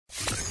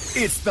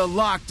It's the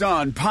Locked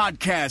On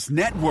Podcast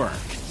Network,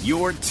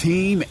 your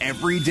team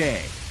every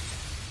day.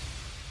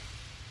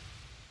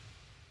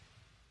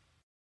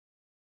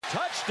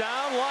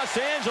 Touchdown, Los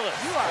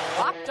Angeles. You are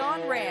Locked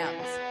On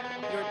Rams,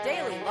 your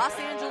daily Los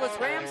Angeles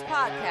Rams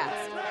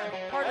podcast.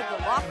 Part of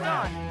the Locked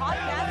On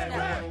Podcast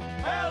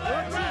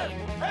Network, your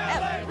team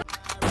every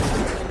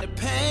day. When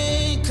the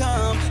pain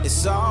come,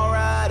 it's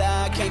alright,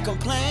 I can't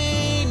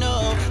complain,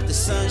 no. The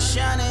sun's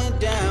shining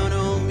down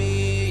on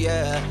me,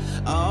 yeah.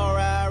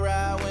 Alright,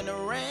 right when the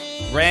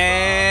rain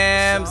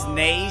Rams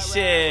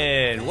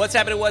Nation. What's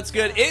happening? What's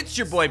good? It's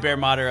your boy Bear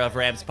Motter of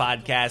Rams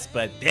Podcast,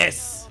 but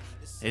this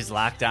is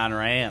Locked On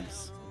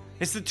Rams.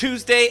 It's the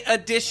Tuesday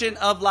edition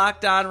of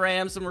Locked On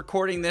Rams. I'm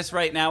recording this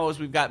right now as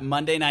we've got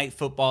Monday Night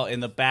Football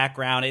in the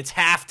background. It's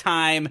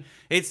halftime.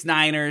 It's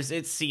Niners.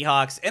 It's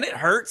Seahawks. And it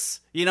hurts,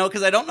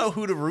 because I don't know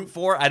who to root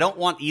for. I don't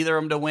want either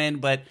of them to win.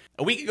 But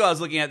a week ago, I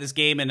was looking at this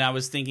game, and I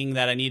was thinking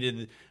that I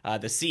needed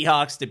the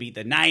Seahawks to beat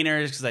the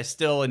Niners because I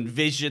still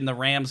envision the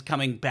Rams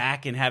coming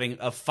back and having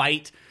a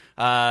fight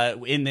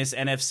in this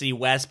NFC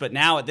West. But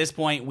now at this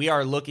point, we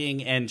are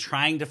looking and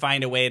trying to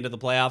find a way into the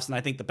playoffs. And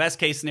I think the best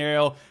case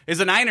scenario is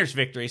a Niners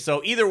victory.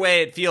 So either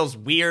way, it feels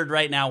weird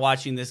right now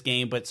watching this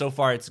game, but so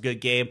far it's a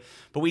good game.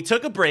 But we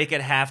took a break at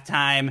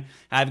halftime.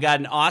 I've got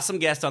an awesome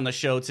guest on the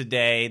show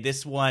today.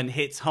 This one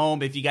hits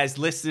home. If you guys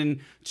listen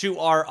to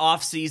our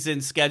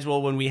off-season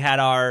schedule when we had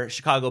our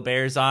Chicago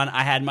Bears on,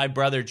 I had my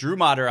brother Drew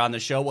Motter on the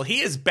show. Well, he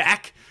is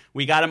back.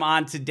 We got him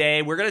on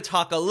today. We're going to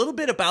talk a little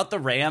bit about the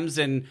Rams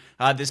and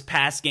this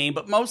past game,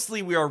 but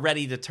mostly we are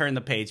ready to turn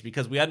the page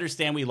because we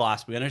understand we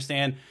lost. We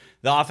understand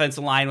the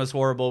offensive line was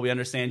horrible. We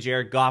understand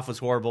Jared Goff was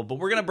horrible, but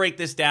we're going to break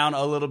this down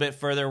a little bit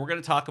further. We're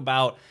going to talk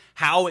about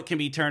how it can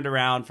be turned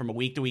around from a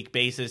week-to-week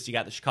basis. You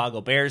got the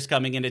Chicago Bears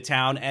coming into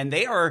town, and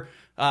they are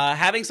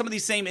having some of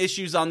these same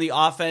issues on the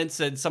offense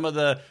and some of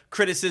the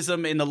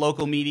criticism in the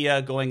local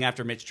media going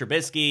after Mitch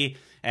Trubisky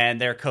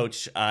and their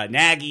coach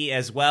Nagy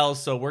as well.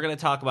 So we're going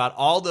to talk about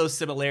all those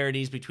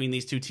similarities between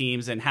these two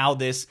teams and how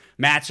this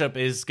matchup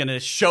is going to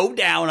show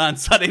down on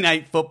Sunday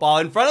Night Football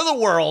in front of the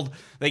world.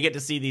 They get to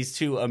see these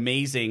two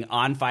amazing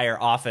on-fire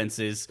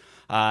offenses.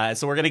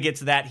 So we're going to get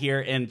to that here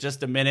in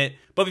just a minute.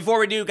 But before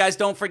we do, guys,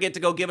 don't forget to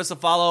go give us a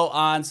follow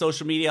on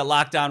social media,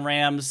 Locked On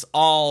Rams,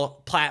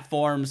 all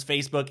platforms,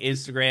 Facebook,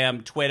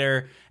 Instagram,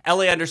 Twitter.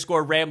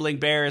 LA_Rambling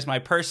Bear is my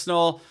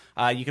personal.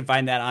 You can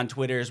find that on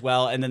Twitter as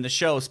well. And then the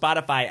show,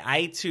 Spotify,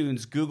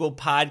 iTunes, Google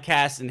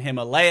Podcasts, and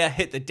Himalaya.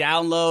 Hit the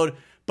download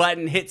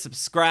button, hit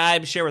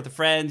subscribe, share with the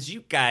friends.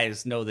 You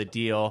guys know the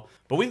deal.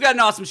 But we've got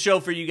an awesome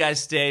show for you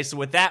guys today. So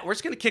with that, we're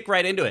just going to kick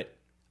right into it.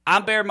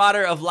 I'm Bear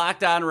Motter of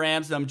Locked On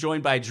Rams, and I'm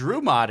joined by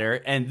Drew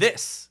Motter, and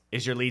this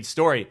is your lead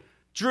story.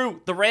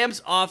 Drew, the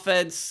Rams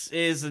offense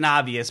is an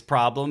obvious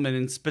problem,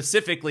 and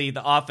specifically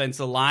the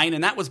offensive line,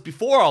 and that was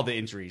before all the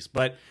injuries.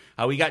 But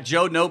we got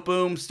Joe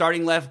Noteboom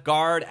starting left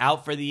guard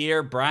out for the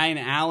year. Brian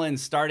Allen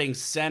starting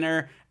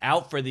center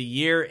out for the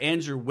year.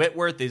 Andrew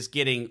Whitworth is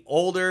getting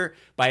older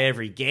by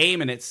every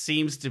game, and it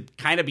seems to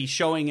kind of be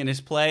showing in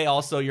his play.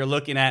 Also, you're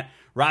looking at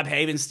Rob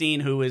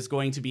Havenstein, who is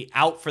going to be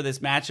out for this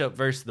matchup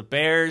versus the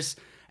Bears.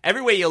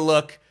 Every way you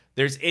look,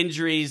 there's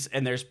injuries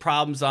and there's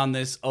problems on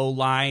this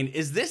O-line.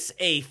 Is this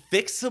a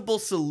fixable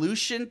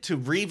solution to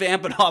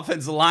revamp an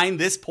offensive line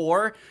this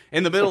poor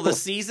in the middle of the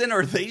season?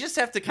 Or do they just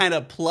have to kind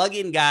of plug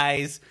in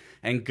guys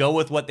and go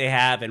with what they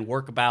have and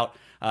work about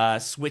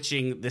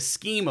switching the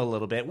scheme a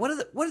little bit? What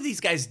do these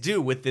guys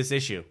do with this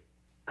issue?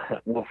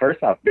 Well,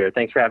 first off, Bear,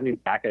 thanks for having me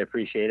back. I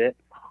appreciate it.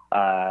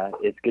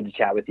 It's good to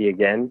chat with you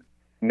again.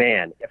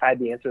 Man, if I had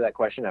the answer to that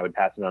question, I would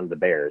pass it on to the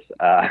Bears.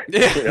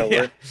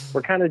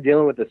 We're kind of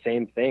dealing with the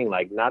same thing.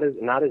 Like not as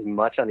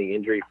much on the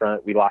injury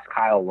front. We lost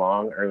Kyle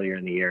Long earlier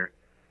in the year.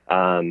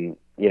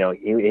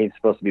 He's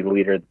supposed to be the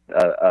leader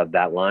of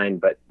that line,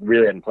 but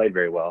really hadn't played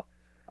very well.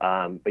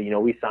 But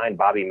we signed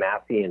Bobby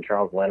Massey and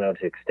Charles Leno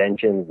to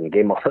extensions and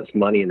gave them all this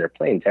money, and they're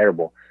playing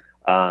terrible.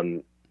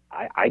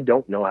 I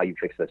don't know how you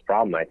fix this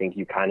problem. I think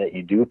you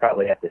do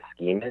probably have to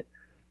scheme it.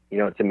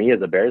 To me as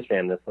a Bears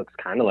fan, this looks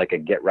kind of like a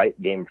get-right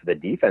game for the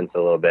defense a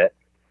little bit,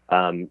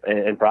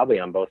 and probably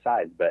on both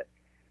sides. But,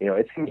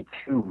 it's going to be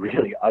two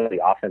really ugly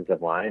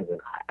offensive lines,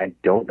 and I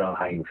don't know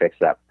how you fix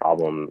that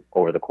problem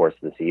over the course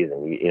of the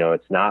season.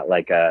 It's not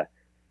like a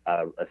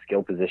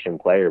skill position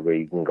player where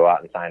you can go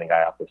out and sign a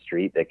guy off the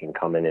street that can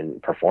come in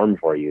and perform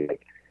for you.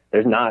 Like,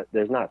 there's not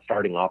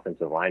starting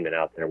offensive linemen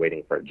out there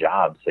waiting for a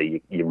job. So you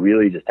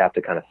really just have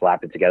to kind of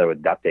slap it together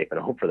with duct tape and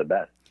hope for the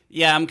best.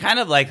 Yeah, I'm kind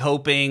of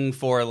hoping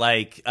for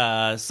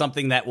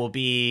something that will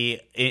be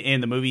in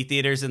the movie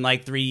theaters in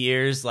 3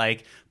 years,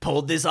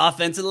 pulled this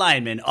offensive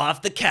lineman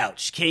off the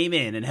couch, came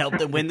in and helped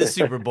them win the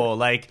Super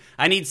Bowl.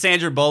 I need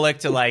Sandra Bullock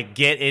to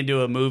get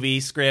into a movie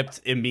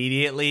script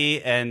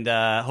immediately, and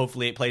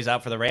hopefully it plays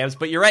out for the Rams.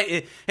 But you're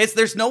right,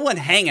 there's no one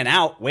hanging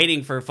out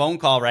waiting for a phone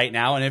call right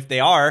now, and if they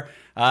are,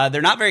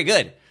 they're not very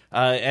good.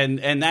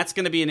 And that's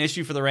going to be an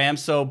issue for the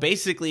Rams. So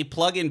basically,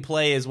 plug and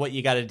play is what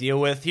you got to deal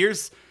with.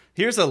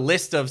 Here's a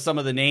list of some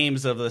of the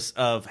names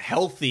of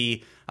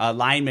healthy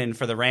linemen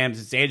for the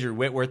Rams. It's Andrew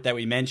Whitworth that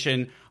we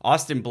mentioned.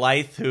 Austin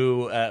Blythe,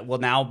 who will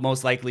now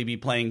most likely be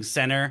playing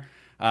center.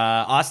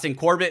 Austin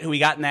Corbett, who we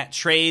got in that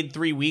trade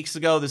 3 weeks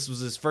ago. This was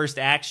his first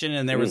action,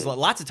 and there was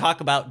lots of talk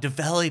about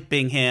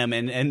developing him,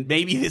 and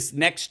maybe this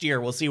next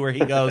year we'll see where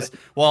he goes.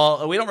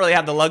 Well, we don't really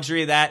have the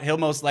luxury of that. He'll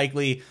most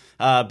likely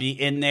be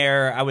in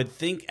there, I would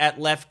think, at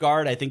left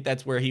guard. I think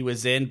that's where he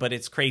was in, but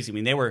it's crazy. I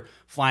mean, they were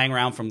flying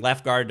around from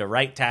left guard to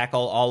right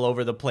tackle all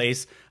over the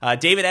place.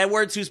 David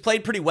Edwards, who's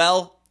played pretty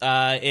well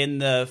in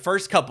the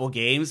first couple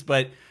games,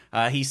 but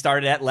he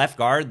started at left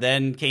guard,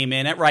 then came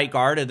in at right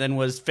guard, and then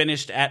was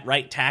finished at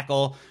right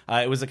tackle.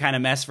 It was a kind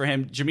of mess for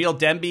him. Jameel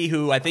Demby,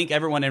 who I think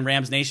everyone in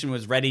Rams Nation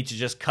was ready to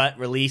just cut,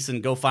 release,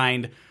 and go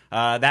find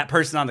that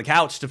person on the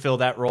couch to fill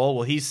that role.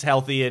 Well, he's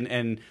healthy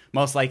and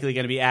most likely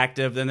going to be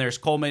active. Then there's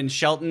Coleman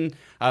Shelton,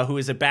 who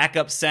is a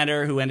backup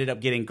center who ended up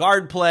getting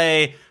guard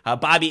play.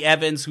 Bobby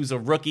Evans, who's a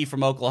rookie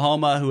from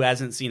Oklahoma who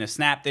hasn't seen a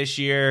snap this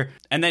year.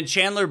 And then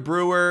Chandler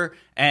Brewer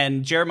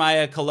and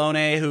Jeremiah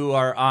Colonna, who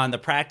are on the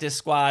practice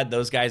squad.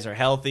 Those guys are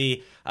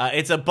healthy.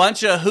 It's a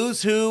bunch of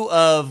who's who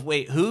of,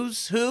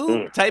 who's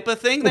who type of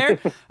thing there.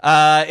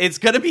 It's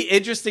going to be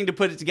interesting to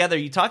put it together.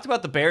 You talked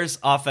about the Bears'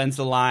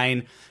 offensive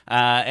line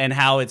and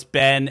how it's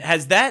been.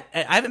 I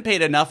haven't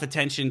paid enough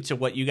attention to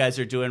what you guys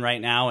are doing right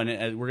now,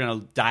 and we're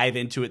going to dive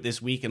into it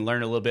this week and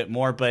learn a little bit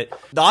more. But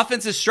the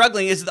offense is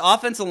struggling. Is it the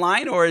offensive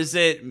line, or is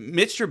it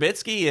Mitch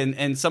Trubisky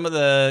and some of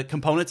the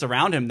components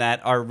around him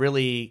that are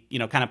really,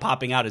 kind of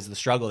popping out as the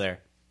struggle there?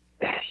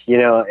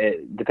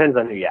 It depends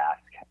on who you ask.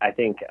 I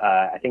think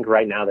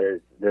right now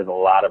there's a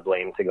lot of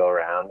blame to go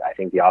around. I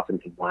think the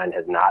offensive line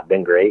has not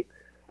been great.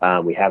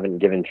 We haven't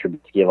given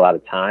Trubisky a lot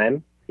of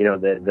time.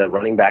 The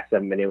running backs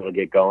haven't been able to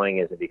get going.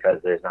 Is it because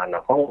there's not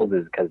enough holes?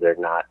 Is it because they're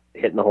not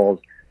hitting the holes?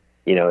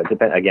 It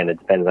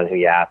depends on who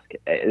you ask.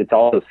 It's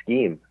also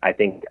scheme. I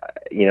think,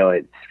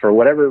 it's for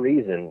whatever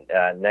reason,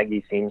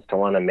 Nagy seems to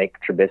want to make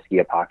Trubisky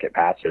a pocket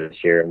passer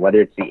this year. And whether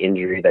it's the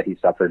injury that he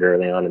suffered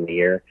early on in the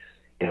year,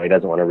 he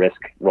doesn't want to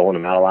risk rolling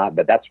him out a lot,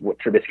 but that's what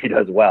Trubisky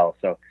does well.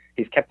 So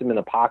he's kept him in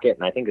the pocket,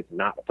 and I think it's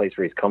not a place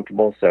where he's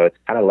comfortable. So it's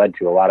kind of led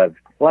to a lot of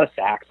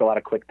sacks, a lot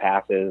of quick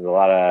passes, a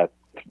lot of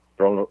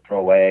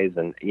throwaways,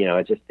 and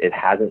it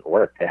hasn't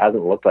worked. It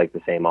hasn't looked like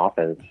the same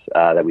offense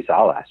that we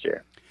saw last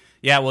year.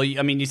 Yeah, well,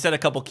 you said a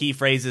couple key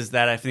phrases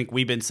that I think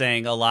we've been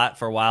saying a lot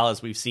for a while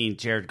as we've seen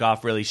Jared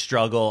Goff really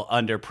struggle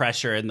under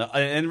pressure,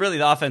 and really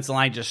the offensive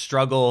line just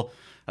struggle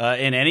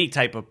in any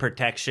type of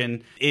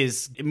protection,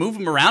 is move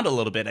him around a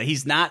little bit.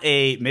 He's not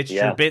a Mitch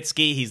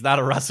Trubisky. He's not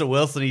a Russell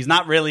Wilson. He's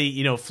not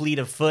really, fleet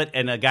of foot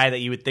and a guy that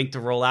you would think to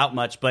roll out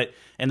much. But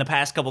in the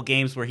past couple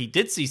games where he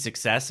did see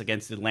success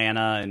against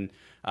Atlanta and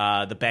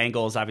the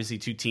Bengals, obviously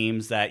two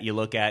teams that you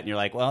look at and you're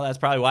like, well, that's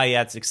probably why he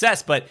had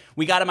success. But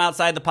we got him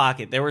outside the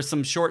pocket. There were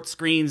some short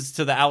screens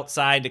to the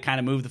outside to kind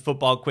of move the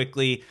football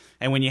quickly.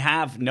 And when you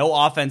have no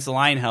offensive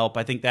line help,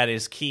 I think that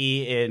is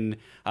key in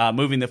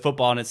moving the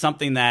football. And it's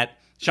something that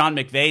Sean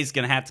McVay is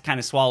going to have to kind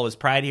of swallow his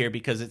pride here,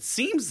 because it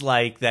seems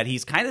like that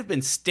he's kind of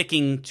been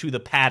sticking to the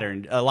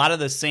pattern. A lot of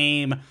the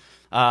same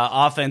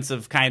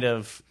offensive kind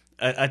of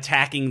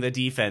attacking the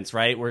defense,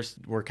 right?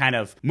 We're kind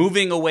of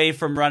moving away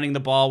from running the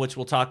ball, which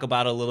we'll talk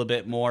about a little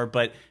bit more.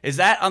 But is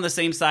that on the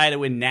same side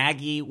with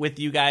Nagy with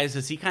you guys?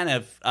 Has he kind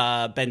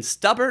of been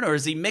stubborn, or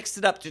has he mixed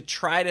it up to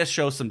try to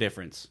show some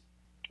difference?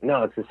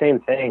 No, it's the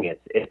same thing.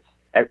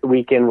 It's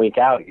week in, week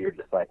out. You're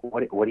just like,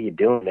 what are you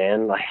doing,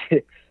 man?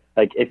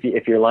 Like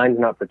if your line's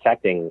not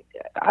protecting,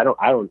 I don't,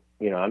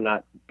 I'm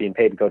not being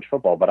paid to coach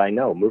football, but I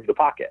know, move the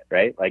pocket,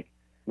 right? Like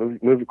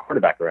move the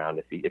quarterback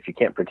around if you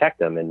can't protect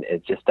them, and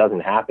it just doesn't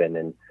happen.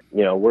 And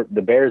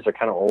the Bears are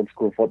kind of old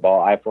school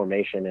football, I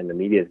formation, and the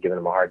media is giving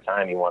him a hard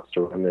time. He wants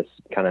to run this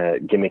kind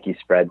of gimmicky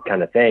spread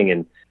kind of thing,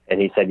 and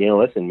he said,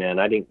 listen, man,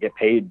 I didn't get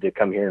paid to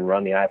come here and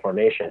run the I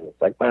formation.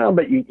 It's like, well,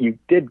 but you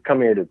did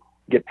come here to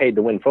get paid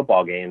to win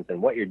football games,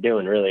 and what you're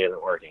doing really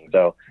isn't working.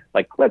 So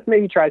let's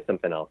maybe try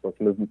something else. Let's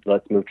move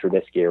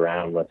Trubisky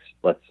around.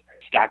 Let's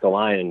stack a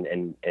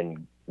line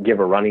and give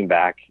a running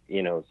back,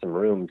 some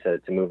room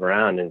to move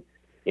around. And,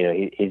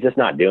 he's just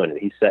not doing it.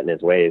 He's set in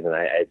his ways. And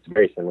it's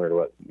very similar to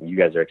what you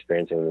guys are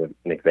experiencing with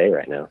McVay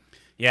right now.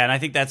 Yeah, and I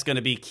think that's going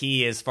to be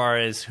key as far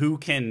as who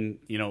can,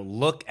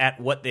 look at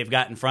what they've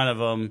got in front of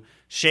them,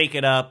 shake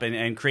it up,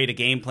 and create a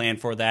game plan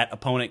for that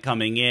opponent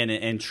coming in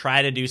and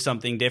try to do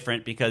something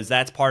different, because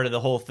that's part of the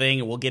whole thing.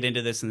 And we'll get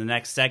into this in the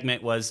next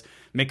segment. Was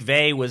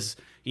McVay was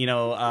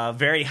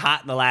very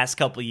hot in the last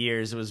couple of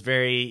years. It was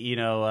very, it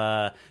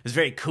was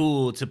very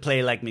cool to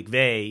play like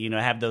McVay,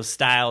 have those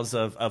styles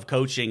of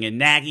coaching. And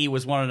Nagy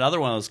was another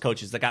one of those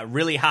coaches that got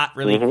really hot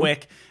really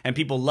quick, and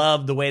people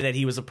loved the way that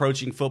he was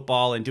approaching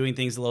football and doing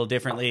things a little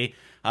differently.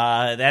 The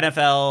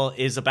NFL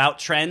is about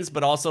trends,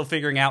 but also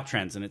figuring out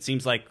trends. And it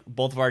seems like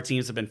both of our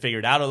teams have been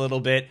figured out a little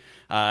bit.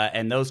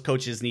 and those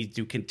coaches need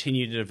to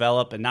continue to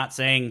develop. And not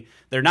saying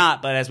they're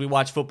not, but as we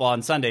watch football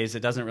on Sundays,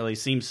 it doesn't really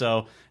seem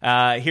so.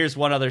 Here's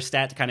one other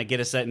stat to kind of get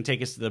us set and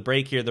take us to the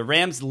break here. The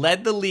Rams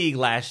led the league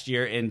last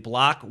year in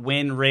block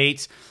win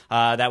rate.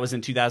 That was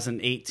in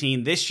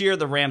 2018. This year,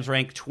 the Rams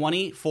ranked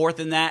 24th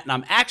in that, and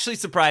I'm actually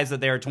surprised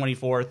that they are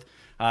 24th.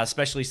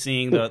 Especially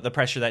seeing the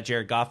pressure that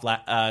Jared Goff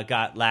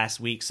got last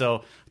week.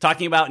 So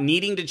talking about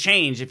needing to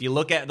change, if you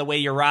look at the way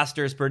your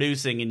roster is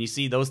producing and you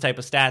see those type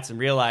of stats and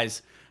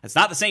realize it's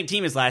not the same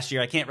team as last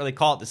year, I can't really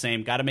call it the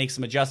same. Got to make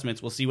some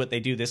adjustments. We'll see what they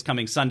do this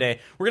coming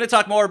Sunday. We're going to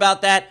talk more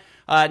about that.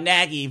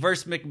 Nagy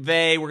versus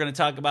McVay. We're going to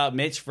talk about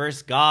Mitch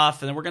versus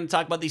Goff. And then we're going to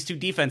talk about these two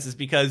defenses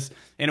because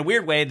in a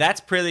weird way,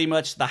 that's pretty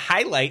much the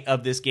highlight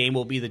of this game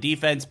will be the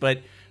defense.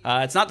 But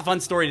it's not the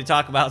fun story to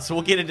talk about, so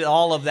we'll get into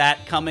all of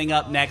that coming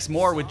up next.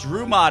 More with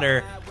Drew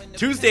Motter,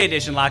 Tuesday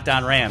edition Locked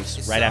On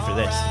Rams, right after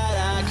this.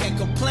 I can't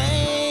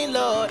complain,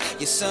 Lord.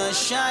 Your sun's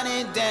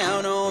shining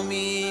down on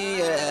me.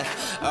 Yeah.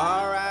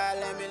 All right,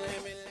 let me.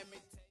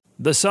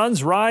 The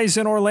Suns rise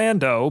in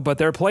Orlando, but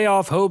their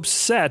playoff hopes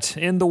set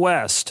in the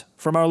West.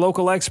 From our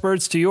local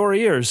experts to your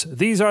ears,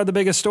 these are the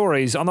biggest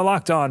stories on the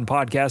Locked On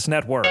Podcast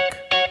Network.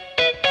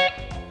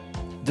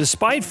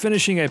 Despite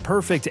finishing a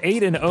perfect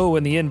 8-0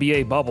 in the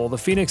NBA bubble, the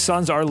Phoenix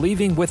Suns are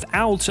leaving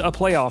without a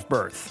playoff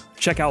berth.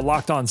 Check out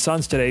Locked On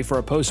Suns today for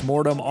a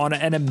post-mortem on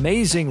an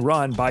amazing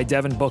run by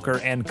Devin Booker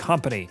and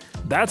company.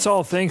 That's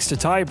all thanks to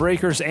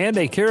tiebreakers and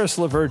a Karis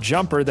LeVert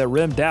jumper that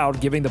rimmed out,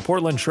 giving the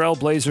Portland Trail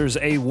Blazers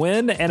a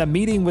win and a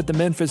meeting with the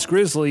Memphis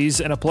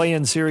Grizzlies in a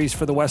play-in series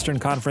for the Western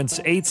Conference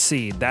 8th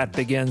seed. That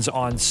begins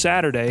on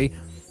Saturday.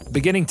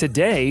 Beginning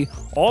today,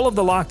 all of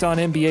the Locked On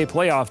NBA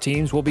playoff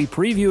teams will be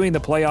previewing the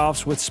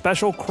playoffs with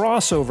special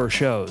crossover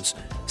shows.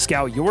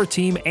 Scout your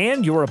team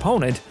and your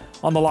opponent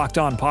on the Locked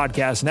On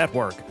Podcast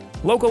Network.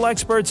 Local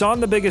experts on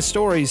the biggest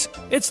stories.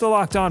 It's the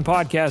Locked On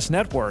Podcast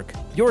Network.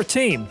 Your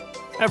team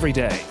every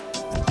day.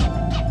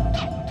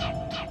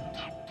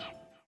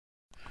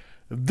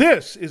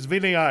 This is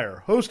Vinny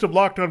Iyer, host of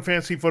Locked On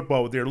Fantasy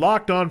Football with your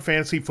Locked On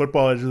Fantasy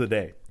Football Edge of the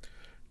Day.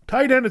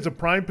 Tight end is a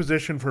prime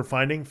position for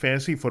finding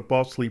fantasy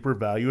football sleeper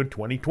value in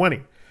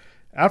 2020.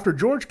 After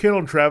George Kittle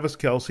and Travis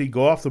Kelce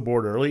go off the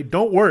board early,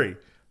 don't worry.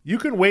 You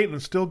can wait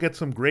and still get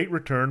some great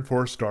return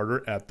for a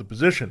starter at the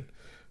position.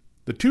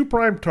 The two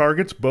prime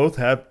targets both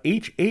have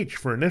HH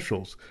for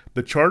initials,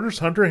 the Chargers'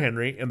 Hunter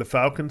Henry and the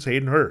Falcons'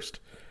 Hayden Hurst.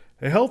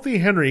 A healthy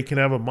Henry can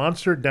have a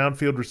monster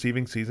downfield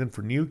receiving season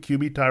for new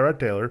QB Tyrod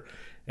Taylor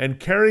and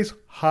carries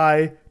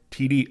high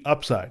TD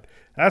upside.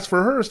 As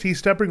for Hurst, he's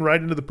stepping right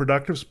into the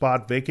productive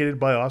spot vacated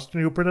by Austin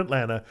Hooper in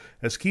Atlanta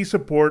as key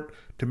support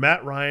to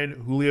Matt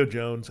Ryan, Julio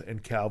Jones,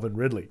 and Calvin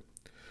Ridley.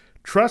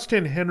 Trust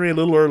in Henry a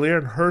little earlier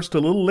and Hurst a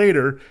little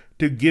later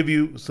to give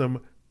you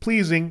some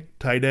pleasing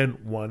tight end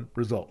one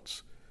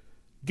results.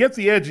 Get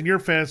the edge in your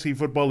fantasy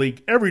football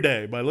league every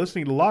day by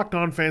listening to Locked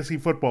On Fantasy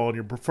Football on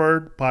your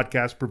preferred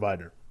podcast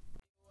provider.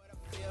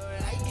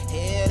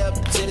 Head up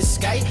to the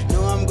sky,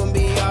 know I'm gonna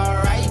be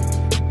alright,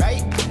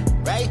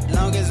 right,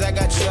 long as I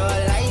got your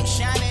light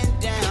shining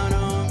down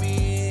on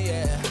me,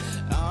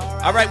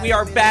 yeah. All right, we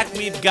are back.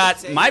 We've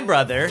got my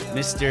brother,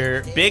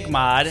 Mr. Big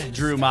Mod,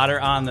 Drew Motter,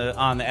 on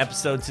the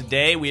episode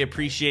today. We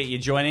appreciate you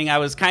joining. I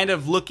was kind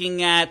of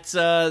looking at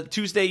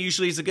Tuesday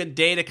usually is a good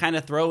day to kind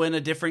of throw in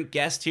a different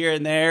guest here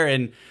and there,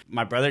 and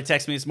my brother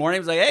texted me this morning. He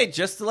was like, hey,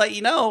 just to let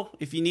you know,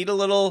 if you need a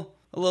little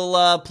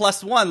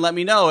plus one, let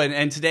me know.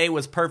 And today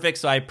was perfect,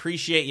 so I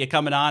appreciate you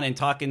coming on and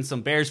talking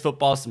some Bears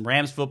football, some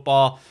Rams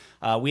football.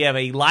 We have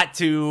a lot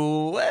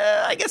to,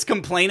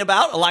 complain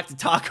about, a lot to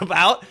talk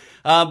about.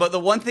 But the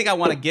one thing I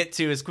want to get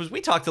to is, because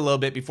we talked a little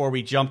bit before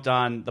we jumped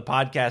on the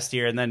podcast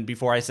here, and then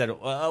before I said,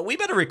 we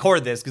better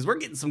record this because we're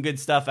getting some good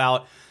stuff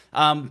out.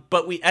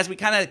 But as we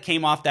kind of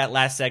came off that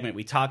last segment,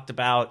 we talked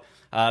about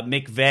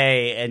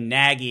McVay and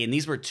Nagy, and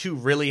these were two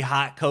really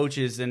hot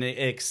coaches and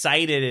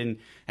excited,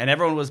 and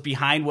everyone was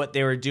behind what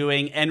they were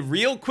doing. And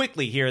real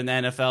quickly here in the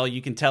NFL,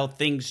 you can tell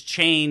things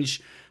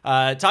change.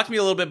 Talk to me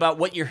a little bit about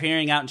what you're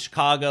hearing out in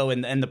Chicago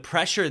and the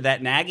pressure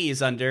that Nagy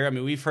is under. I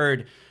mean, we've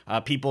heard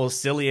people as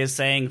silly as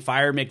saying,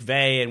 fire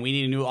McVay, and we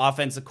need a new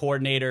offensive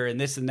coordinator, and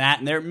this and that.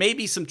 And there may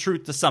be some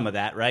truth to some of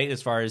that, right,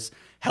 as far as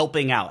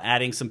helping out,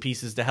 adding some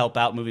pieces to help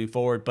out moving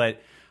forward.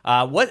 But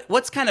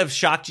what's kind of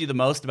shocked you the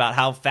most about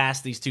how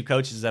fast these two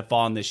coaches have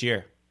fallen this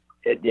year?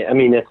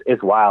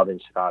 It's wild in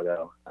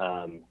Chicago.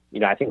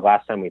 I think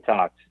last time we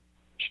talked,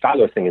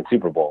 Chicago was thinking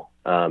Super Bowl.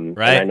 Right. And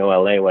I know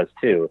LA was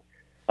too.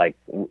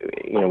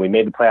 We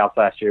made the playoffs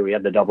last year. We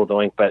had the double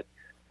doink, but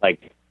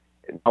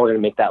now we're going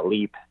to make that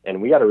leap,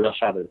 and we got a real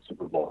shot at the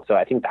Super Bowl. So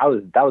I think that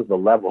was the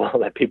level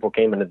that people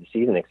came into the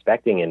season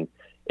expecting, and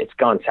it's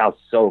gone south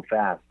so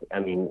fast. I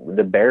mean,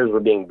 the Bears were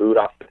being booed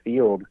off the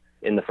field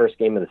in the first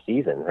game of the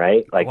season,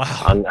 right? Wow.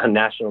 on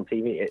national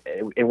TV,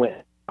 it went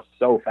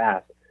so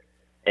fast.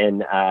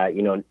 And,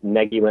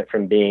 Nagy went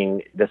from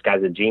being this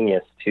guy's a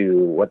genius to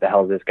what the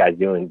hell is this guy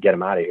doing? Get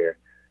him out of here.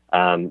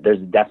 There's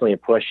definitely a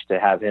push to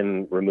have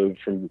him removed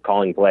from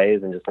calling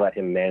plays and just let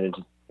him manage,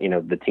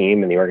 the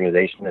team and the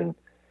organization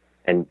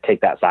and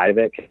take that side of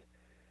it.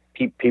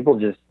 People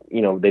just,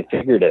 they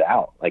figured it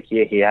out. Like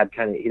he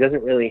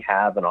doesn't really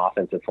have an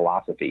offensive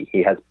philosophy.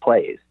 He has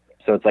plays.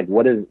 So it's like,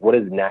 what is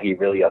Nagy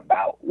really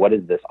about? What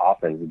does this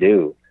offense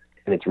do?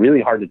 And it's really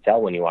hard to tell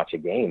when you watch a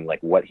game,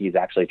 like what he's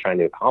actually trying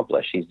to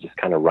accomplish. He's just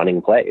kind of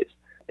running plays,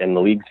 and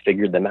the league's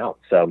figured them out.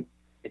 So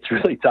it's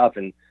really tough.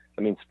 And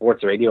I mean,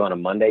 sports radio on a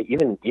Monday,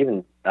 even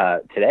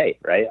today,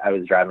 right? I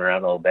was driving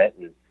around a little bit,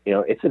 and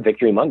it's a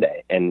Victory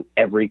Monday, and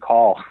every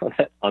call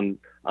on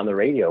the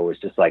radio was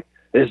just like,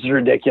 this is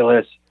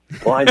ridiculous.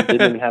 Lions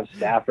didn't even have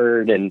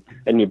Stafford, and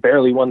you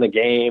barely won the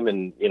game,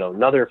 and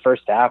another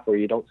first half where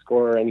you don't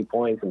score any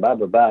points, and blah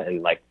blah blah,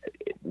 and like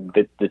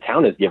the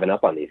town has given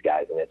up on these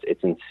guys, and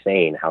it's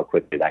insane how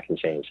quickly that can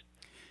change.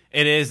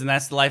 It is, and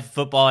that's the life of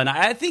football. And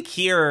I think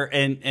here,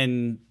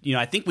 and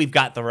I think we've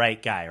got the right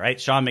guy,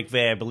 right? Sean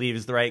McVay, I believe,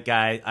 is the right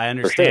guy. I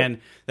understand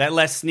that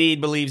Les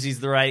Snead believes he's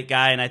the right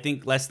guy, and I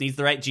think Les Snead's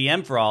the right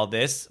GM for all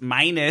this,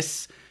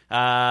 minus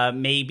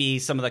maybe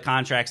some of the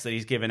contracts that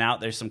he's given out.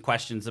 There's some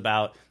questions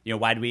about,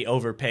 why do we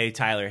overpay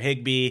Tyler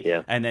Higbee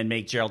and then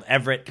make Gerald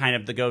Everett kind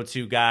of the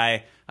go-to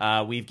guy?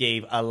 We've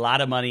gave a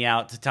lot of money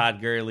out to Todd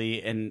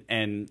Gurley,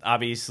 and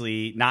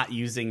obviously not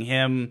using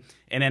him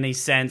in any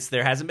sense.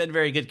 There hasn't been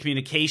very good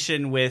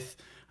communication with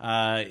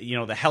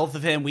the health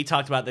of him. We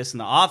talked about this in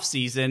the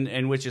offseason,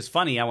 and which is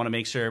funny. I want to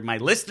make sure my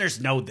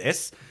listeners know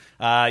this.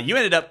 You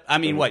ended up,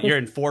 you're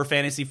in 4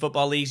 fantasy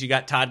football leagues. You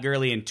got Todd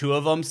Gurley in 2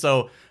 of them.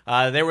 So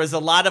there was a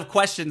lot of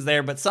questions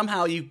there, but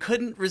somehow you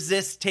couldn't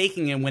resist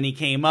taking him when he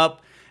came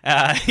up.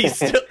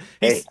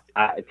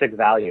 It took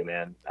value,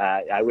 man.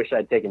 I wish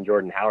I'd taken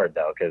Jordan Howard,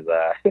 though, because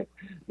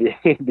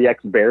the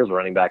ex-Bears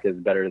running back is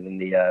better than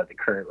the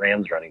current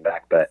Rams running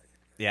back. But,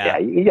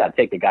 you got to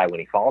take the guy when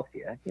he falls to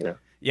you,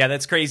 Yeah,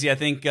 that's crazy. I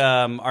think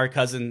our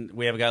cousin,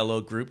 we have got a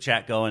little group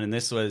chat going, and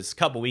this was a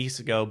couple weeks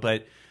ago,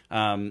 but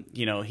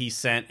he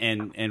sent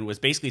and was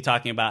basically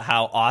talking about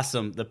how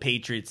awesome the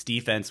Patriots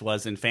defense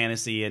was in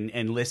fantasy,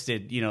 and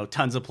listed,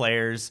 tons of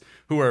players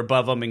who were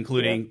above them,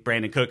 including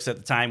Brandon Cooks at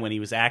the time when he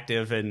was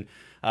active. And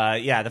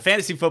the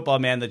fantasy football,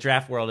 man, the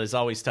draft world is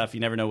always tough. You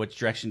never know which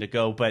direction to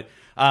go. But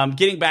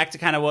getting back to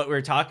kind of what we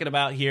were talking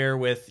about here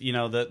with,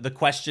 the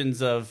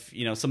questions of,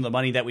 some of the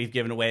money that we've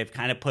given away have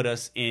kind of put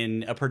us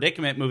in a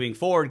predicament moving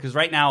forward. Because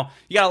right now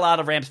you got a lot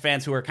of Rams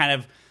fans who are kind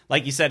of,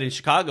 like you said, in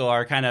Chicago,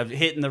 are kind of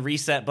hitting the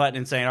reset button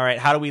and saying, all right,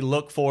 how do we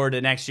look forward to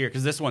next year?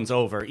 Because this one's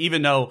over.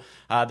 Even though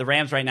the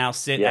Rams right now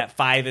sit at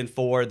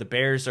 5-4, the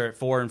Bears are at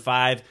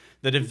 4-5.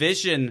 The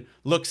division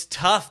looks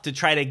tough to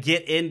try to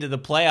get into the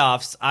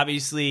playoffs.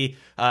 Obviously,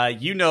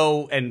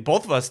 and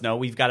both of us know,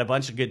 we've got a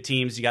bunch of good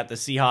teams. You got the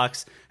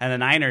Seahawks and the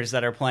Niners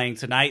that are playing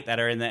tonight that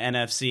are in the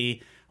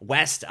NFC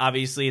West.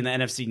 Obviously, in the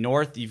NFC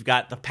North, you've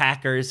got the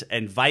Packers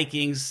and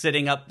Vikings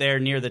sitting up there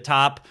near the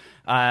top.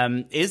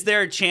 Is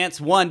there a chance,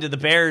 one, do the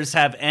Bears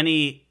have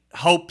any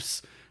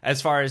hopes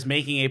as far as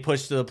making a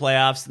push to the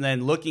playoffs? And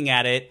then looking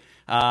at it,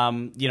 how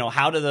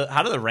do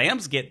the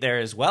Rams get there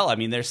as well? I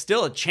mean, there's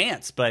still a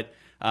chance, but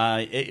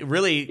it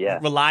really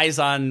relies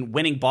on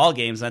winning ball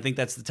games. And I think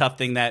that's the tough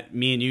thing that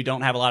me and you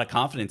don't have a lot of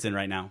confidence in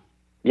right now.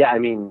 Yeah, I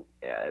mean,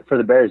 for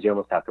the Bears, you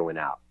almost have to win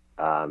out.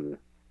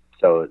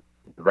 So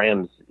the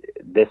Rams,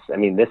 this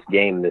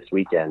game this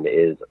weekend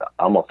is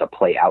almost a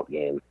play-out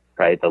game,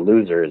 right? The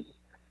losers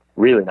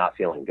really not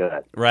feeling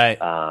good. Right.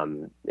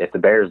 If the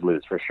Bears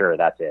lose, for sure,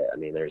 that's it. I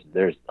mean,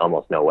 there's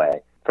almost no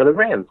way. For the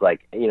Rams,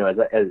 like,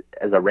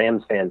 as a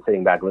Rams fan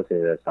sitting back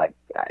listening to this, like,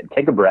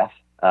 take a breath.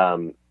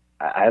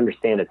 I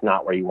understand it's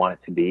not where you want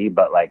it to be,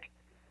 but, like,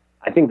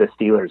 I think the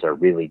Steelers are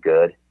really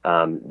good.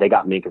 They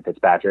got Minka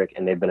Fitzpatrick,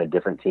 and they've been a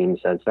different team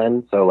since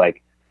then. So,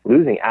 like,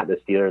 losing at the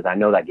Steelers, I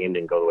know that game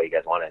didn't go the way you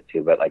guys wanted it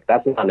to, but, like,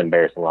 that's not an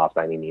embarrassing loss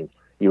by any means.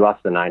 You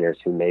lost to the Niners,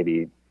 who may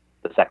be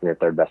the second or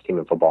third best team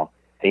in football,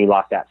 and you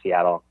lost at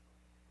Seattle.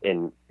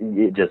 And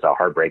just a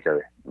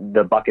heartbreaker.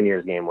 The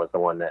Buccaneers game was the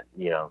one that,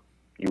 you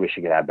wish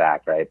you could have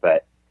back, right?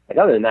 But like,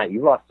 other than that,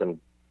 you lost some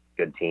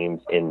good teams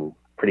in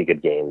pretty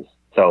good games.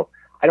 So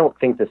I don't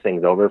think this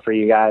thing's over for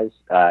you guys.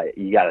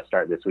 You got to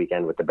start this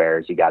weekend with the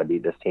Bears. You got to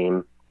beat this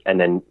team. And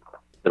then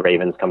the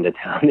Ravens come to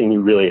town, and you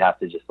really have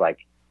to just, like,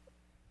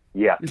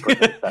 you have to put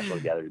something special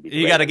together to beat the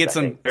Ravens. You got to get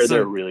some.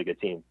 They're a really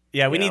good team.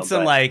 Yeah, we need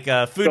some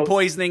food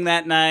poisoning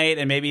that night,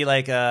 and maybe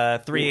like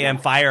a 3 a.m.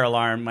 fire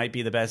alarm might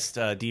be the best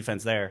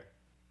defense there.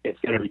 It's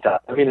going to be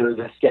tough. I mean,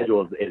 the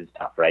schedule is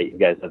tough, right? You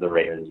guys have the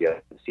Ravens, you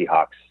got the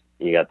Seahawks,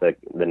 you got the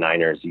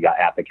Niners, you got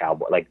at the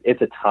Cowboys. Like,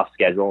 it's a tough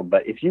schedule,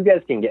 but if you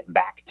guys can get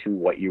back to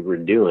what you were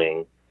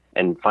doing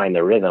and find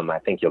the rhythm, I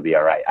think you'll be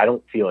all right. I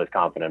don't feel as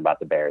confident about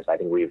the Bears. I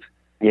think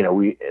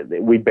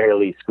we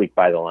barely squeaked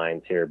by the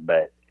lines here,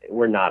 but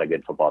we're not a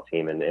good football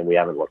team, and we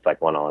haven't looked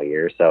like one all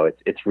year. So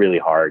it's really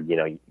hard.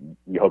 You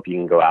hope you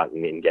can go out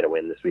and get a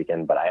win this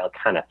weekend, but I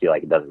kind of feel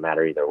like it doesn't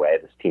matter either way.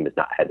 This team is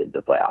not headed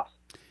to the playoffs.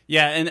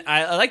 Yeah, and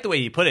I like the way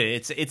you put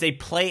it. It's a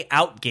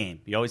play-out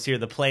game. You always hear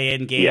the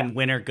play-in game,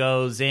 winner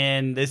goes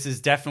in. This is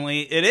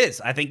definitely, it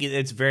is. I think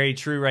it's very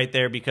true right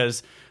there,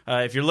 because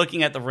if you're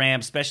looking at the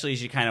Rams, especially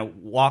as you kind of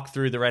walk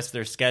through the rest of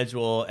their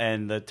schedule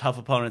and the tough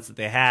opponents that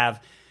they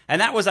have,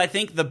 And that was, I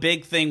think, the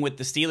big thing with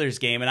the Steelers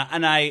game.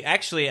 And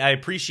I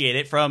appreciate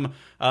it from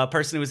a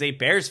person who is a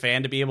Bears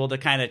fan to be able to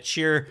kind of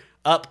cheer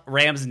up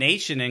Rams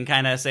Nation and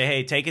kind of say,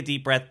 hey, take a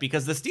deep breath,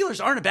 because the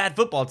Steelers aren't a bad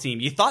football team.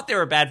 You thought they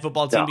were a bad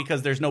football team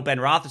because there's no Ben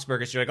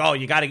Roethlisberger. So you're like, oh,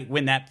 you got to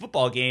win that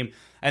football game.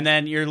 And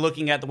then you're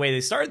looking at the way they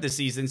started the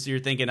season, so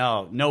you're thinking,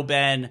 oh, no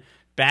Ben,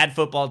 bad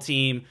football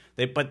team.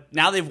 But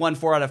now they've won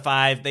 4 out of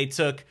 5. They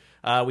took,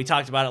 we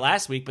talked about it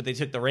last week, but they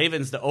took the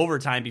Ravens to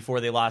overtime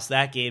before they lost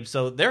that game.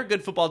 So they're a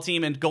good football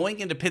team, and going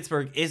into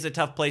Pittsburgh is a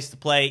tough place to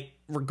play,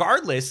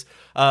 regardless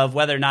of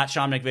whether or not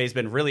Sean McVay has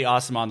been really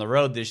awesome on the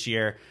road this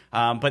year.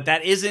 But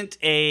that isn't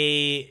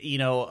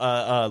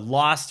a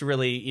loss to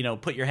really,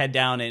 put your head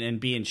down and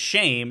be in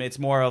shame. It's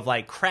more of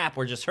like, crap,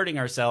 we're just hurting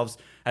ourselves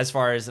as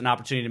far as an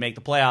opportunity to make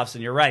the playoffs.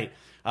 And you're right.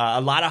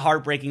 A lot of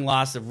heartbreaking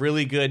loss, a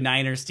really good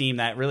Niners team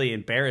that really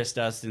embarrassed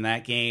us in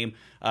that game.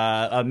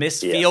 A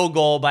missed field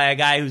goal by a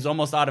guy who's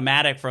almost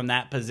automatic from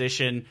that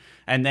position.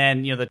 And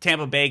then, the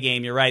Tampa Bay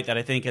game, you're right, that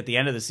I think at the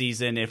end of the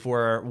season, if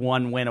we're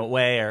one win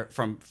away or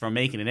from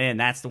making it in,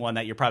 that's the one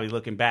that you're probably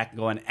looking back and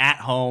going, at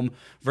home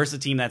versus a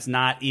team that's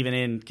not even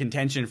in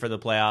contention for the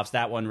playoffs.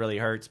 That one really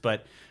hurts.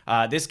 But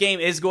this game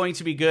is going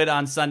to be good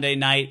on Sunday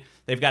night.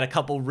 They've got a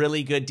couple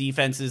really good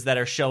defenses that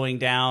are showing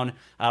down.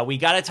 We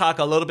got to talk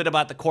a little bit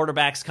about the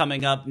quarterbacks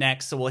coming up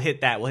next, so we'll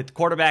hit that. We'll hit the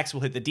quarterbacks,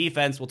 we'll hit the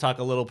defense, we'll talk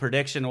a little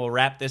prediction, we'll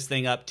wrap this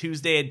thing up.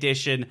 Tuesday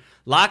edition,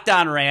 Locked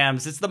On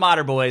Rams. It's the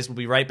Mater Boys. We'll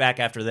be right back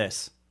after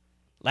this.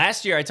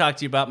 Last year, I talked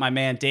to you about my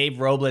man, Dave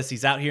Robles.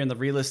 He's out here in the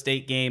real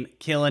estate game,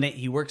 killing it.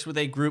 He works with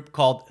a group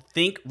called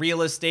Think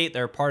Real Estate.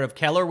 They're part of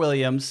Keller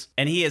Williams,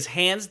 and he is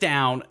hands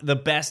down the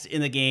best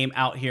in the game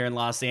out here in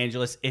Los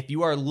Angeles. If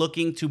you are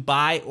looking to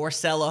buy or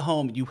sell a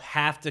home, you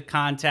have to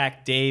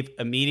contact Dave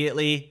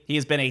immediately. He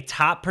has been a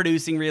top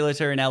producing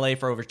realtor in LA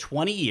for over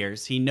 20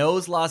 years. He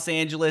knows Los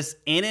Angeles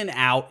in and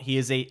out. He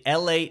is a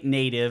LA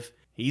native.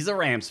 He's a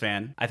Rams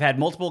fan. I've had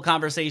multiple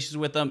conversations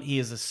with him. He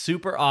is a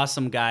super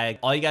awesome guy.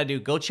 All you got to do,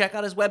 go check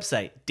out his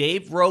website,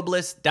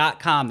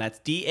 daverobles.com. That's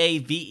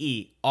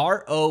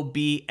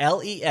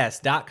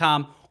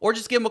DaveRobles.com. Or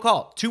just give him a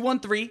call,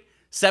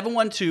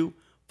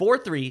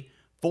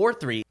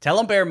 213-712-4343. Tell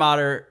him Bear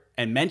Mater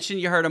and mention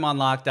you heard him on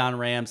Locked On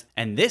Rams.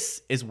 And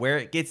this is where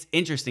it gets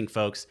interesting,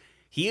 folks.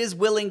 He is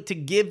willing to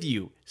give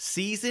you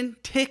season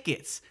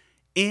tickets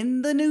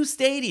in the new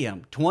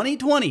stadium,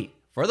 2020,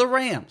 for the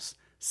Rams.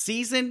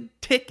 Season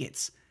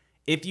tickets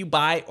if you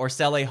buy or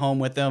sell a home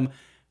with them.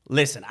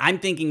 Listen, I'm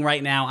thinking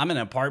right now, I'm in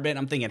an apartment.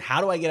 I'm thinking,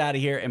 how do I get out of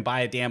here and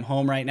buy a damn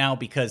home right now?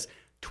 Because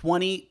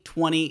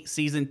 2020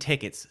 season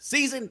tickets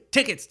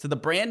to the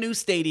brand new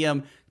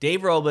stadium,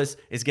 Dave Robles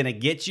is going to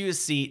get you a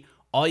seat.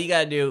 All you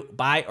got to do,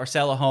 buy or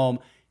sell a home.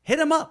 Hit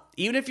him up.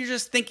 Even if you're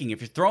just thinking,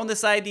 if you're throwing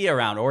this idea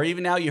around, or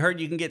even now you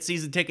heard you can get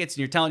season tickets and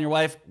you're telling your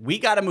wife, we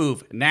got to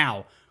move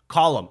now.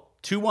 Call him.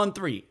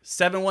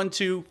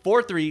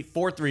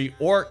 213-712-4343,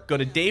 or go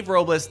to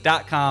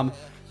daverobles.com.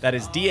 That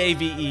is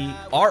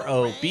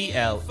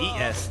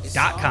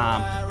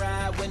DaveRobles.com.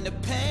 When the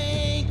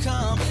pain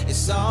comes,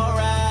 it's all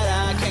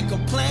right. I can't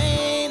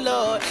complain,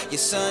 Lord. Your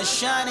sun's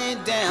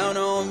shining down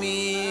on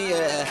me.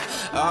 Yeah.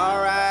 All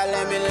right,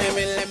 let me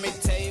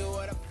tell you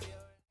what I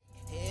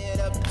feel.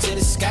 Head up to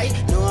the sky,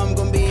 know I'm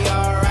gonna be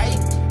all right,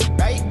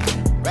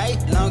 right.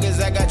 Long as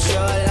I got your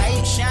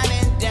light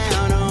shining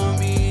down on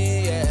me.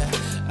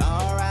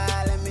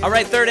 All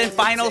right, third and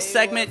final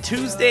segment,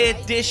 Tuesday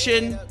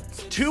edition,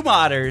 Two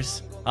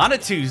Maters on a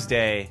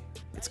Tuesday.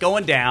 It's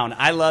going down.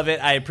 I love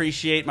it. I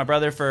appreciate my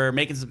brother for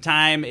making some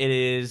time. It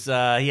is,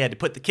 he had to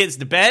put the kids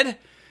to bed,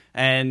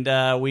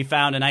 and we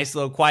found a nice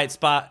little quiet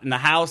spot in the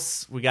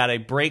house. We got a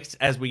break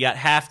as we got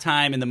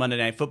halftime in the Monday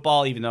Night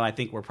Football, even though I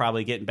think we're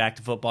probably getting back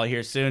to football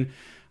here soon.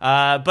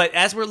 But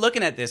as we're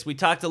looking at this, we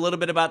talked a little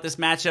bit about this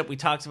matchup. We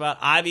talked about,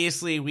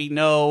 obviously, we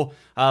know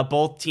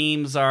both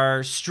teams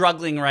are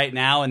struggling right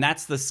now, and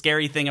that's the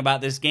scary thing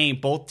about this game.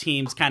 Both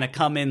teams kind of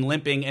come in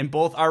limping, and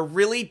both are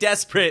really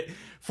desperate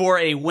for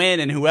a win,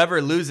 and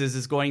whoever loses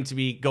is going to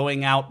be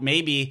going out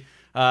maybe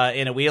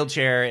in a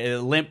wheelchair. A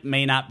limp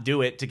may not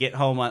do it to get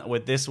home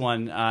with this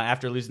one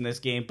after losing this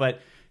game,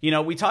 but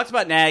we talked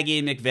about Nagy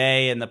and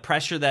McVay and the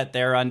pressure that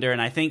they're under,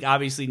 and I think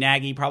obviously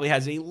Nagy probably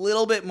has a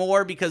little bit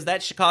more because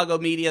that Chicago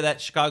media,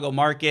 that Chicago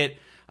market,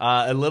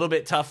 a little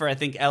bit tougher. I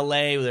think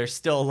LA, there's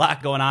still a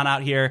lot going on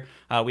out here.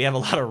 We have a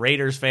lot of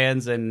Raiders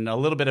fans and a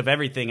little bit of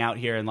everything out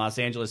here in Los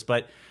Angeles,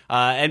 but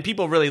and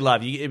people really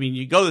love you. I mean,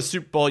 you go to the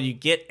Super Bowl, you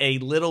get a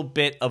little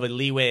bit of a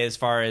leeway as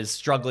far as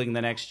struggling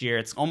the next year.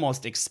 It's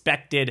almost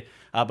expected,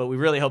 but we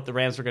really hope the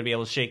Rams are going to be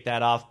able to shake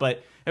that off.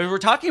 But if we're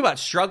talking about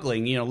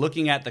struggling,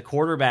 looking at the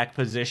quarterback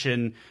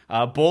position,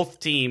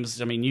 both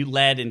teams, I mean, you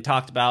led and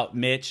talked about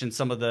Mitch and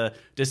some of the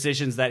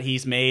decisions that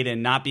he's made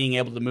and not being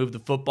able to move the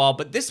football.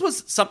 But this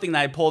was something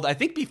that I pulled, I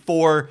think,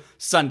 before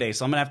Sunday.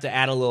 So I'm going to have to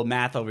add a little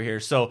math over here.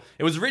 So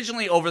it was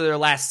originally over their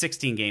last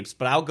 16 games,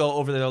 but I'll go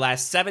over their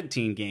last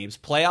 17 games,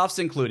 playoffs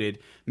included.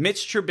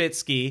 Mitch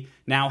Trubisky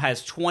now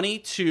has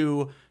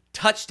 22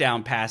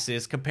 touchdown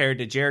passes compared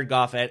to Jared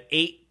Goff at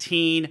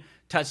 18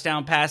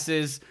 touchdown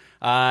passes.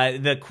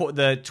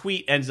 The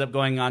tweet ends up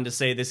going on to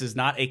say this is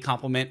not a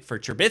compliment for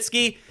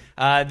Trubisky.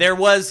 There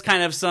was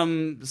kind of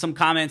some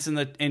comments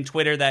in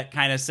Twitter that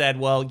kind of said,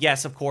 well,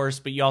 yes, of course,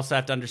 but you also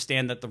have to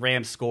understand that the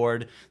Rams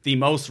scored the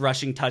most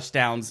rushing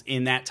touchdowns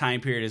in that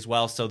time period as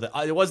well. So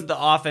it wasn't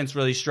the offense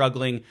really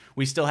struggling.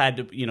 We still had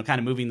to, kind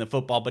of moving the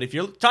football. But if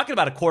you're talking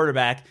about a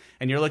quarterback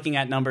and you're looking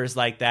at numbers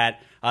like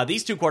that,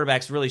 these two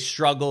quarterbacks really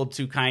struggled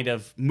to kind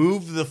of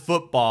move the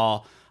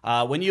football.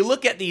 When you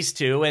look at these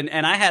two,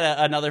 and I had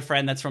another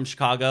friend that's from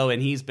Chicago,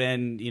 and he's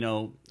been,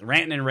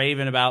 ranting and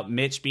raving about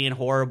Mitch being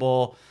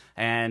horrible,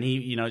 and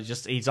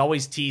he's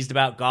always teased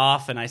about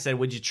Goff, and I said,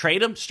 would you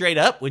trade him straight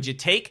up? Would you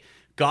take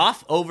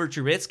Goff over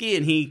Trubisky?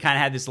 And he kind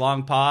of had this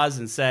long pause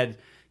and said,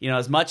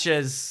 as much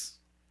as,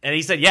 and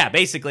he said, yeah,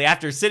 basically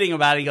after sitting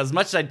about it, he goes, as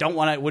much as I don't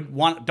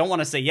want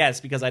to say yes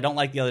because I don't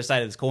like the other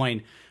side of this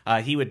coin,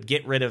 he would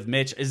get rid of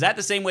Mitch. Is that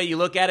the same way you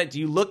look at it? Do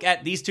you look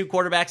at these two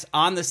quarterbacks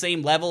on the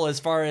same level as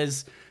far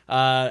as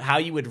how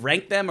you would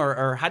rank them,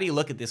 or how do you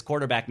look at this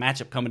quarterback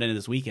matchup coming into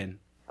this weekend?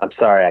 I'm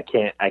sorry, I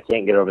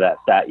can't get over that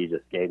stat you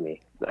just gave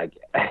me. Like,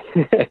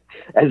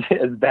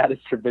 as bad as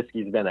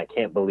Trubisky's been, I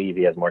can't believe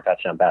he has more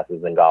touchdown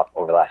passes than Goff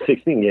over the last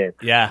 16 games.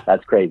 Yeah,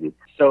 that's crazy.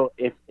 So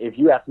if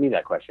you asked me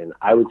that question,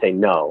 I would say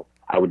no.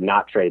 I would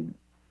not trade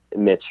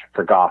Mitch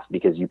for Goff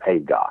because you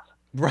paid Goff.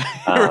 Right,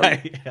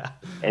 right. Yeah.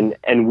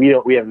 And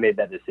we haven't made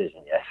that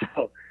decision yet.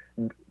 So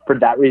for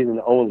that reason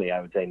only,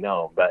 I would say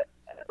no. But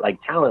like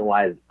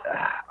talent-wise,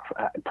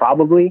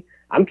 probably.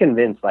 I'm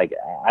convinced. Like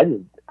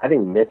I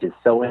think Mitch is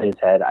so in his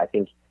head. I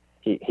think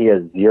he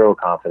has zero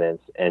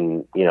confidence,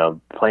 and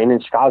playing in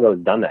Chicago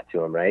has done that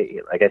to him, right?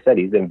 Like I said,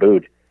 he's been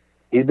booed.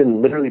 He's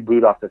been literally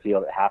booed off the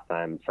field at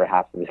halftime for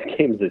half of his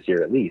games this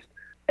year, at least.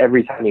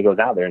 Every time he goes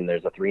out there and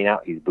there's a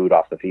 3-and-out, he's booed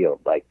off the field.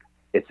 Like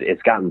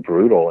it's gotten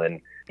brutal,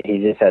 and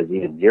he has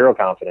zero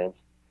confidence.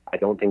 I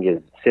don't think his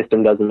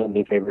system does him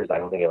any favors. I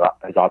don't think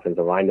his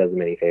offensive line does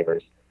him any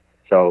favors.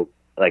 So,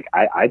 like,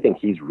 I think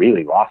he's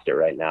really lost it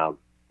right now.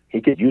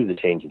 He could use a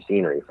change of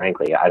scenery,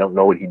 frankly. I don't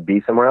know what he'd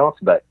be somewhere else,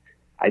 but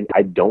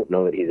I don't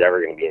know that he's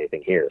ever going to be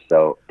anything here.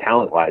 So,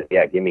 talent-wise,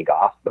 yeah, give me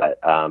Goff, but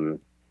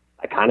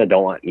I kind of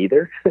don't want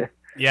either.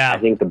 Yeah. I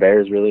think the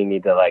Bears really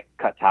need to, like,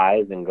 cut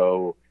ties and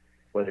go,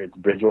 whether it's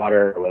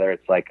Bridgewater or whether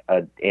it's, like,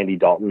 a Andy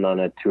Dalton on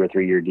a 2 or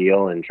 3 year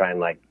deal, and try and,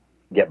 like,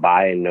 get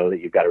by and know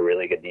that you've got a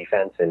really good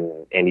defense,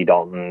 and Andy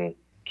Dalton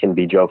can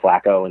be Joe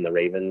Flacco and the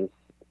Ravens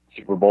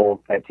Super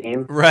Bowl type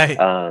team. Right.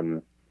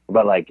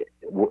 But like,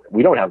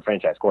 we don't have a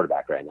franchise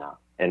quarterback right now.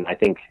 And I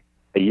think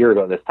a year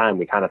ago this time,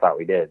 we kind of thought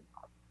we did.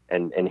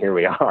 And here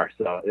we are.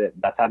 So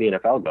that's how the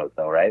NFL goes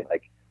though, right?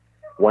 Like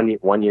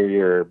one year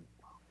you're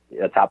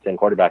a top 10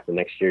 quarterback, the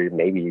next year,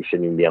 maybe you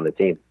shouldn't even be on the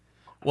team.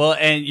 Well,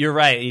 and you're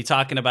right. You're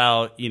talking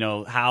about,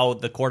 how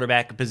the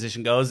quarterback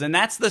position goes, and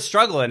that's the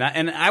struggle. And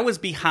I was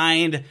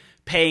behind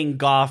paying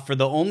Goff for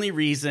the only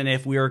reason,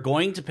 if we were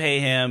going to pay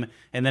him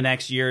in the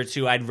next year or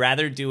two, I'd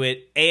rather do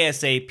it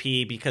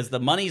ASAP because the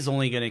money's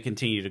only going to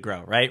continue to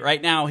grow, right? Right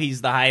now,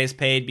 he's the highest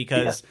paid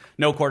because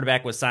no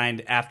quarterback was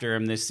signed after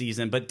him this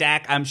season. But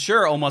Dak, I'm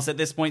sure almost at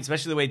this point,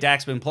 especially the way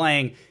Dak's been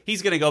playing,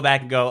 he's going to go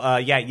back and go,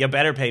 yeah, you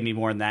better pay me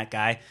more than that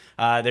guy.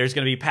 There's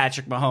going to be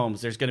Patrick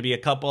Mahomes. There's going to be a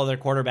couple other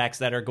quarterbacks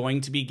that are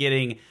going to be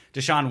getting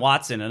Deshaun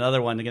Watson,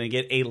 another one, going to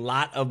get a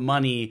lot of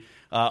money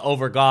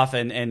over Goff,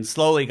 and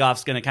slowly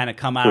Goff's going to kind of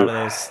come out of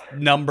this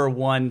number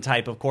one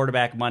type of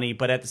quarterback money.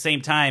 But at the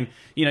same time,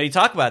 you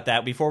talk about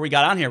that. Before we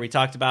got on here, we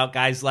talked about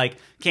guys like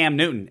Cam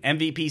Newton,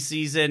 MVP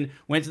season,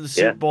 went to the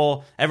Super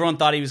Bowl. Everyone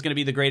thought he was going to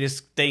be the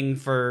greatest thing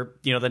for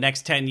the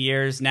next 10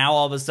 years. Now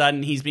all of a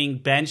sudden he's being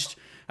benched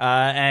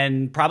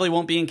and probably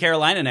won't be in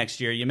Carolina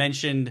next year. You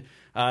mentioned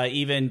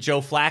even Joe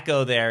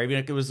Flacco there, even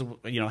if it was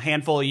a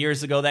handful of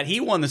years ago that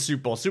he won the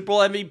Super Bowl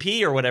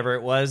MVP or whatever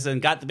it was,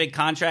 and got the big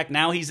contract.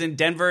 Now he's in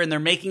Denver, and they're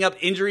making up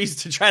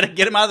injuries to try to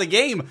get him out of the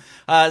game.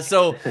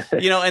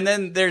 And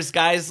then there's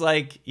guys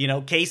like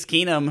Case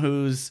Keenum,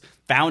 who's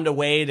found a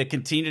way to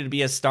continue to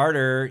be a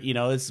starter.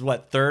 This is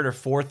third or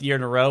fourth year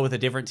in a row with a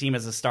different team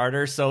as a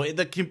starter. So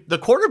the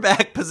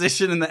quarterback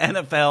position in the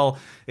NFL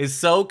is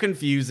so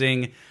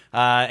confusing,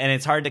 and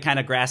it's hard to kind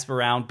of grasp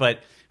around. But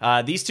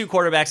these two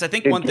quarterbacks, I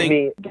think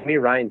give me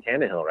Ryan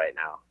Tannehill right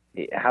now.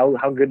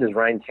 How good does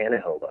Ryan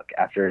Tannehill look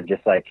after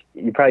just like,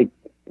 you probably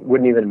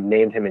wouldn't even have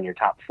named him in your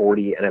top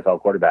 40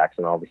 NFL quarterbacks,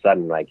 and all of a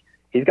sudden, like,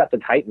 he's got the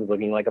Titans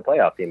looking like a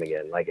playoff team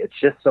again. Like, it's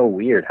just so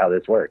weird how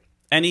this works.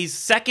 And he's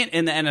second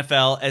in the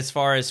NFL as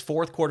far as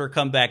fourth quarter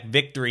comeback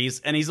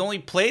victories, and he's only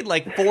played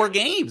like 4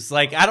 games.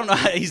 Like, I don't know,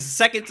 he's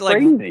second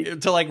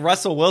to like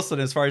Russell Wilson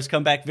as far as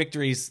comeback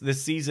victories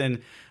this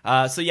season.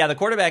 So yeah, the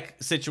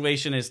quarterback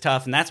situation is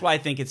tough, and that's why I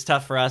think it's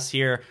tough for us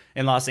here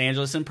in Los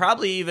Angeles, and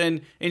probably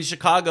even in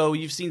Chicago.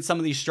 You've seen some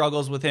of these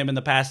struggles with him in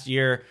the past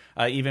year,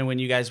 even when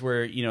you guys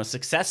were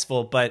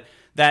successful, but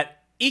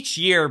that each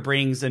year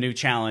brings a new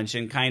challenge.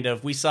 And kind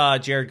of, we saw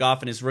Jared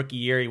Goff in his rookie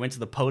year. He went to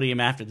the podium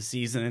after the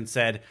season and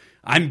said,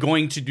 I'm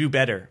going to do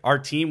better. Our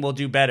team will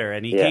do better.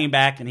 And he came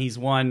back and he's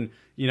won,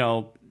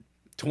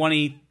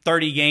 20,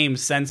 30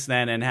 games since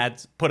then and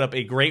had put up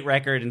a great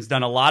record and has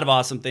done a lot of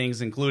awesome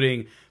things,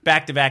 including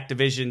back-to-back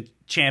division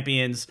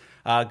champions,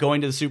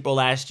 going to the Super Bowl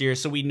last year.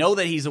 So we know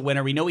that he's a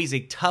winner. We know he's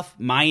a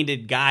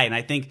tough-minded guy, and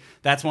I think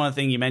that's one of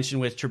the things you mentioned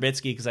with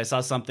Trubisky, because I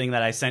saw something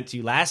that I sent to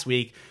you last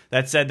week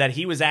that said that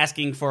he was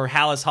asking for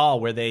Hallis Hall,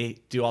 where they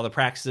do all the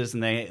practices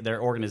and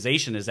their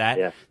organization is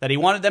at, that he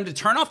wanted them to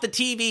turn off the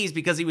TVs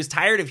because he was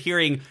tired of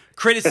hearing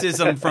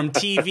criticism from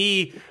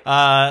TV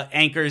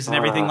anchors and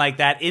everything like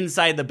that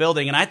inside the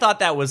building. And I thought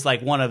that was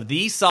like one of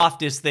the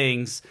softest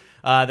things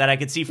that I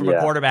could see from a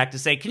quarterback, to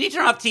say, can you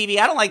turn off TV?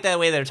 I don't like that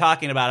way they're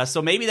talking about us.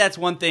 So maybe that's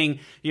one thing,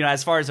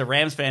 as far as a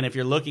Rams fan, if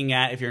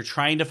you're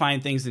trying to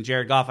find things in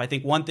Jared Goff, I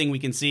think one thing we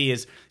can see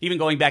is, even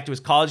going back to his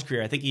college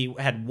career, I think he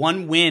had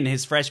one win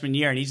his freshman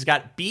year, and he just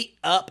got beat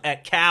up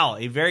at Cal,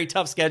 a very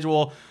tough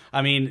schedule.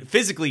 I mean,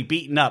 physically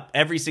beaten up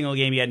every single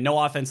game. He had no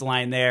offensive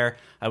line there.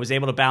 I was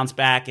able to bounce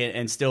back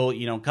and still,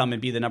 come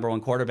and be the number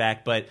one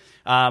quarterback. But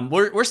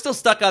we're still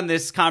stuck on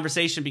this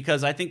conversation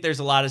because I think there's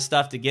a lot of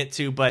stuff to get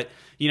to. But,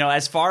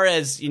 as far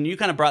as, and you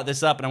kind of brought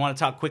this up, and I want to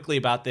talk quickly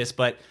about this,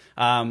 but,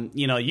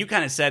 you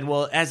kind of said,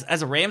 well,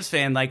 as a Rams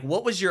fan, like,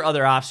 what was your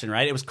other option,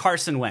 right? It was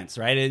Carson Wentz,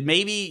 right?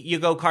 Maybe you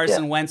go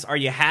Carson Wentz. Are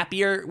you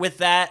happier with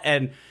that?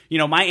 And,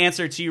 my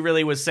answer to you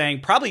really was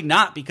saying probably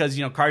not, because,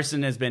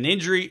 Carson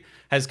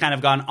has kind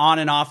of gone on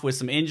and off with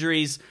some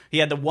injuries. He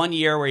had the 1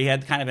 year where he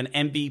had kind of an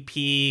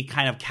MVP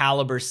kind of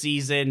caliber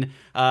season.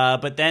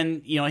 But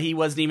then, he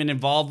wasn't even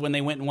involved when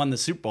they went and won the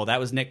Super Bowl. That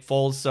was Nick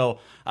Foles. So,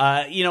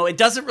 it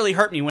doesn't really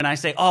hurt me when I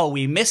say, oh,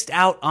 we missed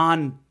out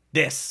on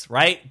this,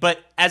 right? But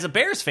as a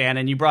Bears fan,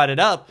 and you brought it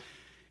up,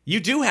 you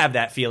do have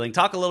that feeling.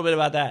 Talk a little bit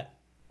about that.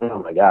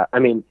 Oh, my God. I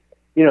mean,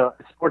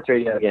 sports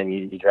radio, again,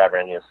 you drive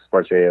around,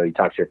 sports radio, you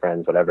talk to your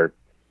friends, whatever.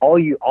 All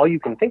you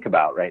can think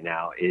about right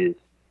now is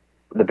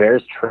the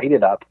Bears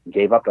traded up,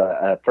 gave up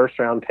a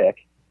first-round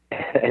pick,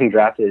 and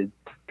drafted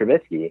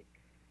Trubisky,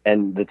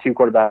 and the two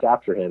quarterbacks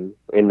after him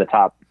in the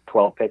top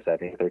 12 picks, I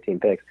think 13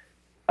 picks,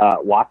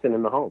 Watson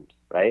and Mahomes,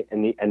 right?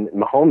 And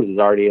Mahomes is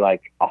already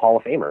like a Hall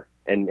of Famer,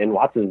 and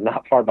Watson's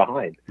not far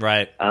behind.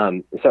 Right.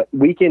 So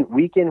week in,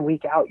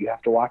 week out, you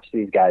have to watch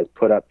these guys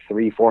put up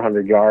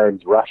 300-400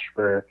 yards, rush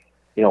for,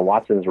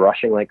 Watson's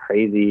rushing like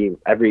crazy.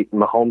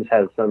 Mahomes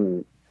has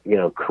some,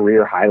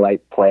 career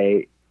highlight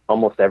play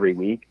almost every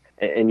week.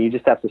 And you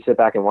just have to sit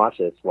back and watch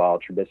this while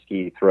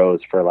Trubisky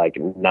throws for like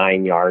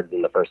 9 yards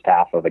in the first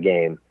half of a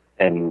game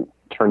and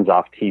turns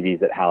off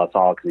TVs at Hallis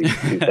Hall because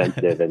he's too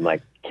sensitive and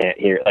like can't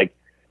hear. Like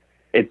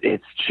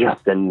it's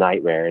just a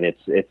nightmare, and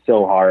it's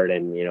so hard.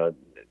 And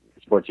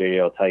sports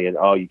radio will tell you,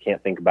 oh, you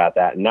can't think about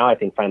that. And now I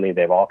think finally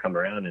they've all come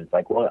around, and it's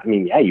like, well, I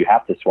mean, yeah, you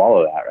have to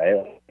swallow that, right?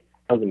 Like,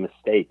 that was a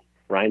mistake.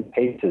 Ryan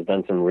Pace has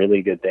done some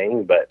really good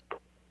things, but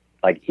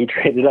like, he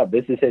traded up.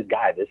 This is his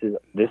guy. This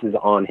is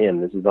on him.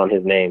 This is on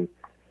his name.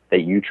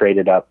 That you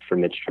traded up for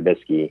Mitch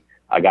Trubisky,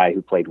 a guy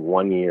who played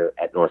 1 year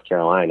at North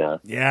Carolina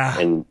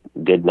and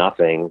did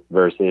nothing,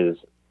 versus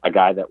a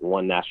guy that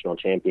won national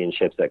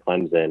championships at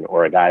Clemson,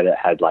 or a guy that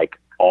had like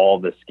all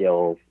the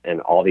skills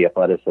and all the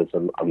athleticism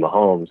of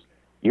Mahomes.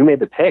 You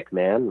made the pick,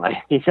 man. Like,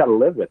 you got to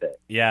live with it.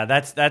 Yeah,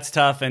 that's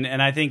tough. And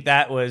I think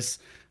that was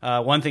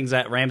one thing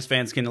that Rams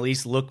fans can at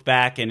least look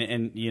back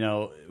and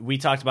we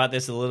talked about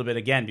this a little bit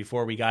again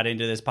before we got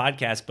into this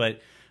podcast, but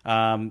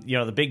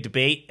the big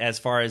debate as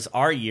far as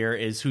our year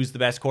is who's the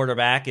best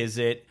quarterback. Is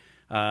it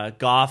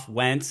Goff,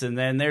 Wentz, and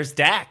then there's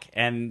Dak.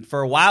 And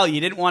for a while, you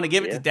didn't want to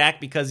give it to Dak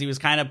because he was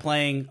kind of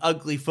playing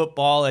ugly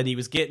football and he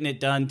was getting it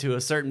done to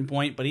a certain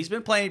point. But he's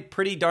been playing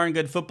pretty darn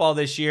good football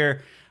this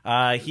year.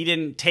 He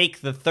didn't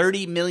take the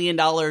 $30 million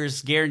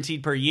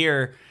guaranteed per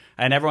year,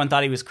 and everyone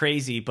thought he was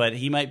crazy, but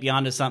he might be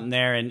onto something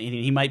there, and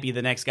he might be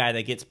the next guy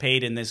that gets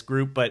paid in this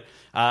group. But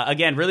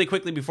again, really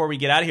quickly before we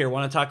get out of here, I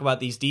want to talk about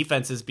these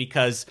defenses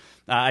because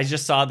I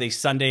just saw the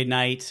Sunday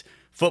Night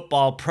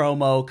Football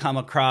promo come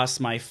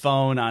across my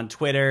phone on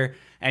Twitter.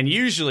 And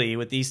usually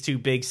with these two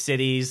big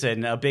cities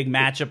and a big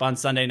matchup on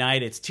Sunday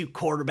night, it's two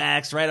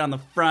quarterbacks right on the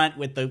front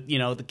with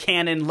the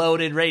cannon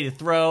loaded, ready to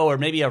throw, or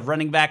maybe a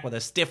running back with a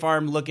stiff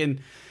arm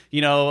looking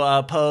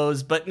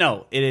pose. But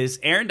no, it is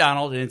Aaron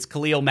Donald and it's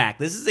Khalil Mack.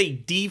 This is a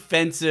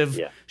defensive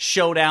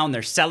showdown.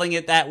 They're selling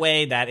it that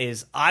way. That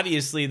is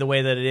obviously the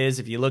way that it is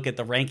if you look at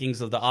the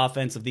rankings of the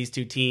offense of these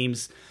two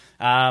teams.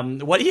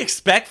 What do you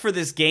expect for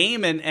this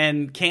game?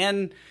 And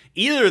can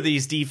either of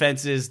these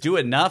defenses do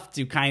enough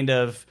to kind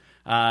of,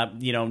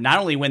 not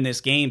only win this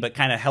game, but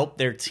kind of help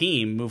their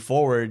team move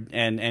forward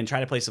and try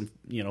to play some,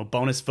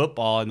 bonus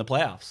football in the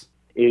playoffs?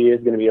 It is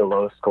going to be a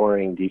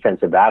low-scoring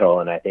defensive battle,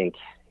 and I think,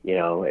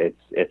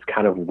 it's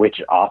kind of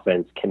which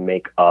offense can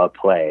make a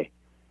play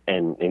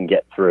and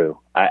get through.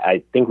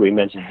 I think we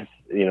mentioned this,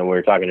 we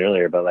were talking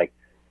earlier, but like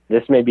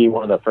this may be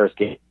one of the first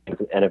games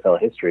in NFL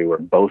history where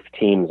both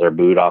teams are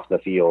booed off the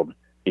field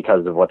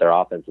because of what their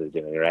offense is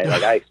doing, right?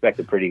 Like I expect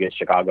a pretty good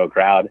Chicago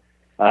crowd.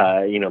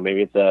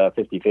 Maybe it's a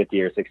 50-50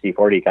 or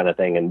 60-40 kind of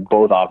thing, and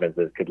both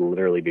offenses could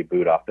literally be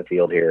booed off the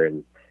field here,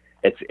 and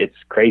it's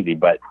crazy.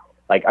 But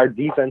like our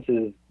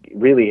defenses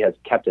really has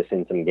kept us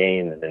in some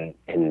games,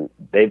 and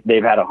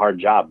they've had a hard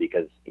job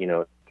because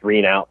 3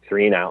 and out,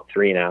 3 and out,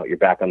 3 and out. You're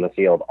back on the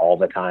field all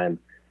the time.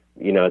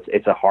 You know,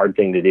 it's a hard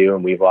thing to do.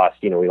 And we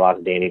lost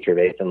Danny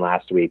Trevathan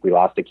last week. We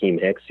lost Akeem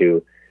Hicks,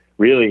 who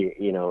really,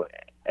 you know,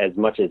 as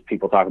much as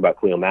people talk about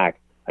Khalil Mack,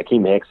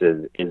 Akeem Hicks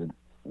is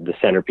the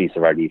centerpiece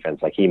of our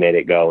defense. Like, he made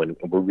it go, and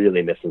we're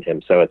really missing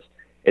him. So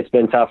it's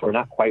been tough. We're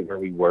not quite where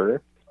we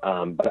were.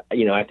 But,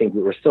 you know, I think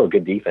we're still a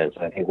good defense.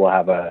 I think we'll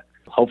have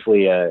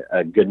hopefully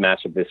a good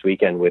matchup this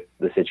weekend with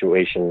the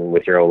situation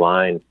with your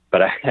O-line.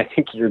 But I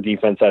think your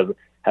defense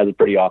has a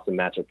pretty awesome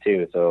matchup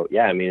too. So,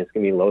 yeah, I mean, it's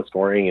going to be low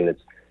scoring, and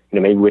it's, you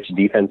know, maybe which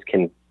defense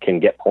can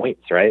get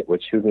points, right?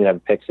 Who's going to have a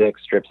pick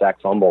six, strip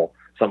sack, fumble,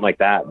 something like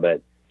that.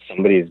 But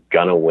somebody's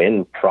going to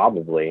win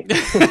probably.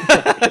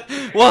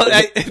 Well,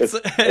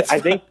 I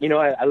think, you know,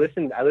 I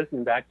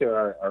listened back to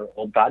our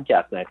old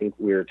podcast, and I think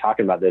we were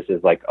talking about this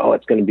as like, oh,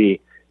 it's going to be,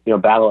 you know,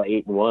 battle of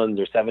 8-1s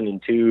or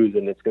 7-2s,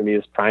 and it's going to be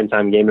this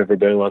primetime game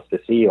everybody wants to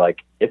see. Like,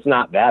 it's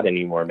not that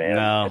anymore, man.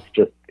 No. It's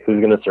just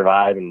who's going to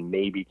survive and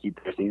maybe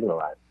keep their season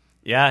alive.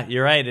 Yeah,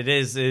 you're right. It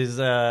is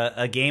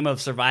a game of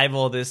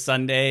survival this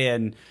Sunday,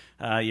 and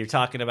you're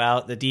talking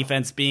about the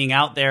defense being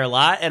out there a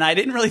lot, and I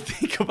didn't really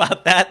think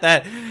about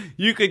that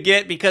you could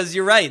get, because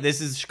you're right.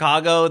 This is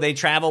Chicago. They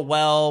travel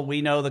well.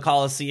 We know the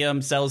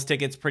Coliseum sells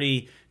tickets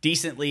pretty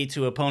decently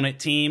to opponent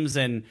teams,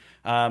 and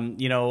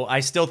you know, I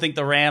still think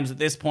the Rams at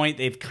this point,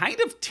 they've kind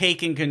of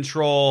taken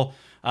control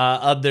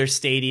of their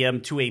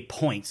stadium to a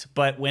point.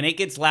 But when it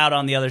gets loud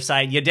on the other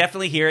side, you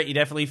definitely hear it, you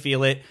definitely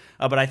feel it.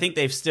 But I think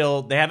they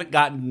haven't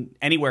gotten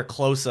anywhere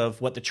close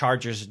of what the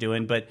Chargers are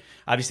doing. But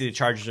obviously the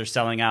Chargers are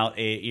selling out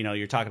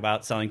you're talking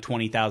about selling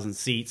 20,000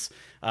 seats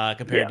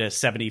compared to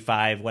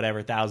 75,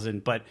 whatever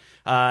thousand. But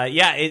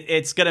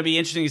it's going to be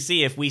interesting to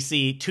see if we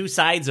see two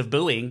sides of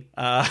booing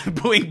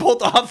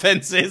both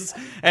offenses,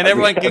 and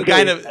everyone can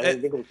kind of,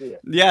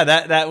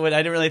 that would, I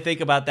didn't really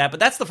think about that.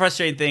 But that's the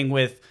frustrating thing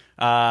with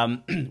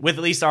at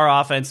least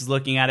our offense is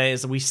looking at it,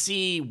 is we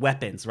see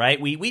weapons,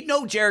 right? We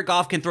know Jared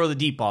Goff can throw the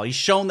deep ball. He's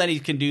shown that he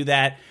can do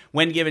that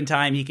when given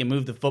time. He can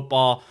move the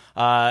football,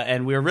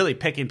 and we were really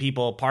picking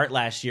people apart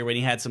last year when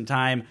he had some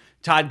time.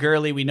 Todd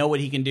Gurley, we know what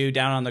he can do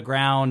down on the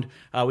ground.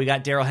 We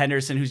got Darrell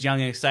Henderson, who's young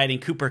and exciting.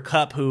 Cooper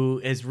Kupp,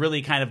 who has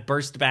really kind of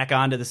burst back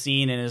onto the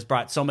scene and has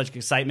brought so much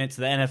excitement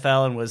to the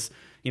NFL and was,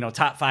 you know,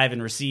 top 5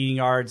 in receiving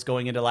yards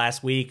going into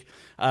last week.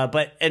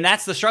 And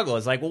that's the struggle.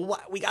 It's like, well,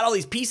 we got all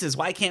these pieces.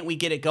 Why can't we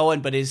get it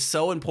going? But it's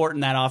so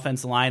important, that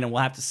offensive line, and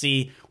we'll have to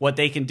see what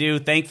they can do.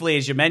 Thankfully,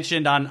 as you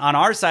mentioned, on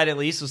our side at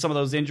least, with some of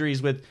those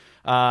injuries with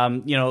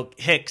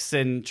Hicks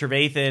and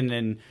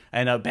Trevathan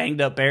and a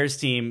banged up Bears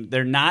team,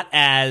 they're not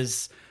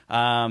as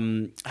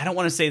I don't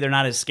want to say they're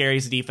not as scary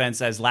as a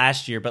defense as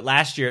last year, but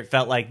last year it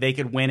felt like they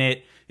could win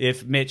it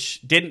if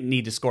Mitch didn't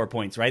need to score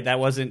points, right? That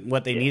wasn't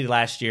what they needed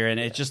last year, and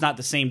it's just not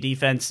the same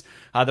defense.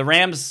 The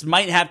Rams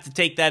might have to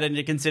take that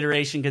into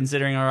consideration,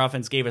 considering our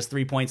offense gave us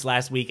 3 points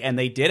last week, and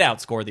they did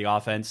outscore the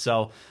offense.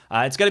 So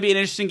it's going to be an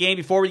interesting game.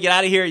 Before we get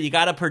out of here, you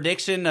got a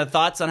prediction,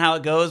 thoughts on how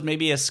it goes,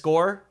 maybe a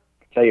score?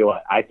 Tell you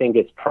what, I think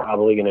it's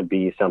probably going to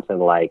be something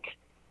like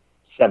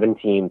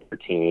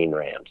 17-13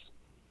 Rams.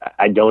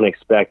 I don't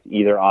expect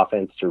either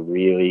offense to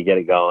really get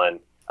it going.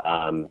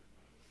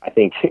 I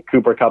think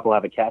Cooper Kupp will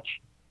have a catch.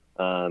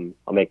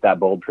 I'll make that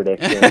bold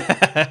prediction.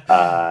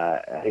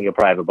 I think he'll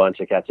probably have a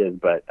bunch of catches,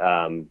 but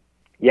I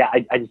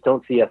just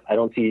don't see I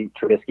don't see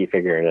Trubisky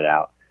figuring it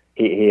out.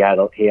 He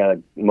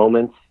had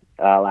moments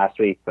last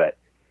week, but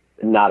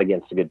not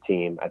against a good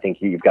team. I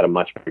think you've got a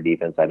much better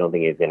defense. I don't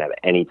think he's going to have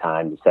any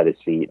time to set his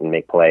feet and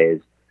make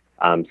plays.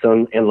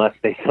 So unless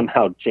they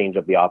somehow change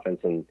up the offense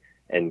and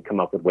come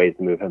up with ways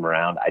to move him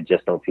around, I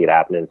just don't see it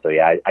happening. So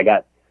yeah, I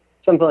got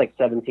something like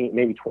 17,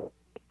 maybe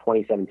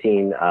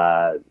 2017.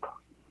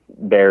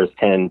 Bears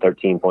 10,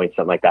 13 points,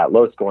 something like that.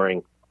 Low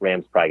scoring.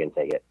 Rams probably going to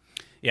take it.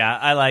 Yeah,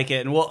 I like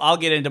it. And I'll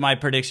get into my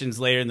predictions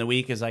later in the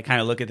week as I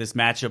kind of look at this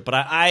matchup. But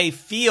I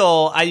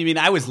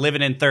was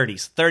living in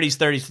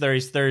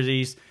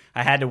 30s.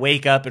 I had to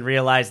wake up and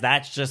realize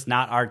that's just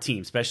not our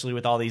team, especially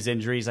with all these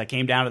injuries. I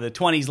came down to the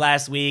 20s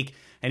last week,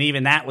 and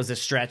even that was a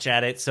stretch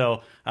at it.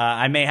 So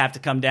I may have to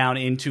come down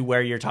into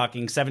where you're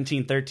talking.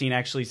 17-13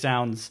 actually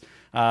sounds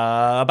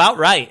about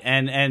right,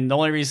 and the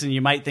only reason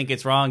you might think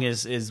it's wrong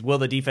is will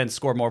the defense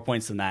score more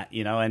points than that,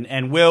 you know,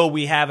 and will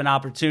we have an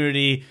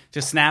opportunity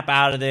to snap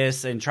out of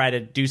this and try to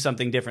do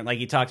something different, like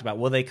you talked about?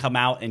 Will they come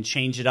out and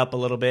change it up a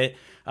little bit?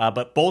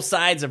 But both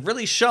sides have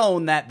really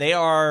shown that they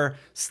are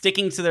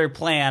sticking to their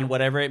plan,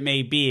 whatever it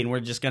may be, and we're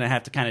just going to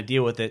have to kind of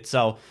deal with it.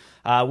 So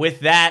with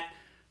that,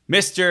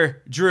 Mr.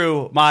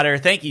 Drew Motter,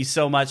 thank you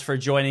so much for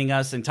joining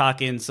us and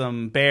talking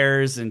some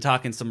Bears and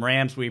talking some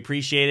Rams. We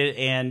appreciate it.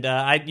 And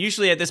I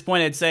usually at this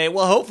point I'd say,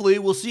 well, hopefully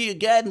we'll see you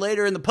again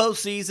later in the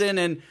postseason.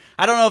 And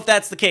I don't know if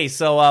that's the case.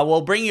 So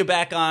we'll bring you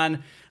back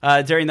on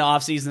during the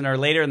offseason or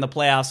later in the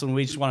playoffs when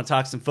we just want to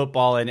talk some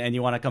football and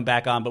you want to come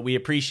back on. But we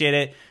appreciate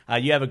it.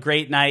 You have a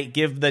great night.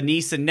 Give the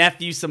niece and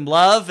nephew some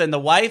love and the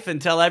wife,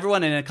 and tell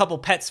everyone, and a couple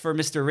pets for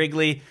Mr.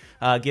 Wrigley.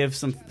 Give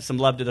some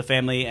love to the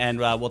family, and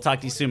we'll talk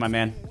to you soon, my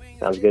man.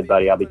 Sounds good,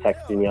 buddy. I'll be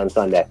texting you on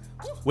Sunday.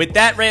 With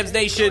that, Rams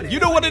Nation,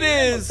 you know what it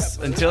is.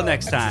 Until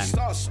next time.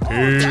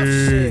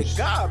 Peace.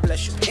 God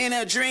bless you. In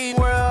a dream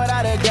world,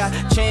 I'd have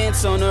got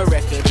chance on the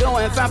record.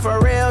 Doing fine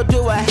for real,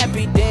 do a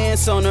happy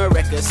dance on the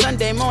record.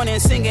 Sunday morning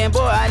singing,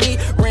 boy, I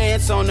need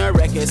rants on the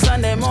record.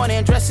 Sunday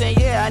morning dressing,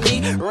 yeah, I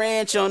need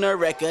ranch on the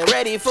record.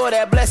 Ready for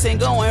that blessing,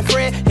 going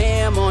Fred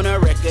Ham on the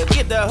record.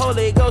 Get the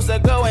Holy Ghost to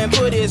go and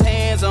put his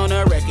hands on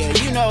the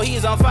record. You know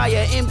he's on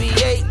fire,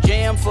 NBA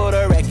jam for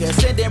the record.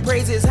 Sending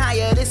praises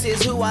higher, this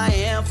is who I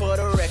am for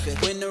the record.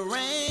 When the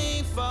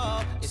rain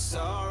falls, it's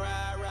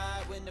alright,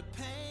 right. When the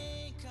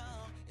pain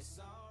comes, it's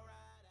alright.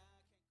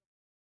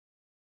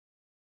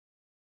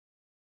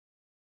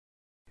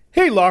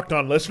 Hey, Locked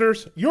On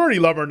listeners, you already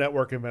love our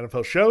network of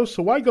NFL shows,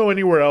 so why go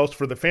anywhere else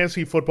for the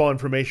fantasy football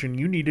information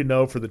you need to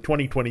know for the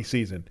 2020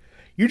 season?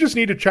 You just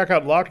need to check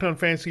out Locked On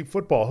Fantasy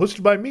Football,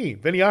 hosted by me,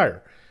 Vinny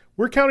Iyer.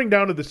 We're counting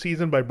down to the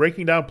season by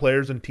breaking down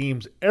players and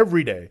teams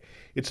every day.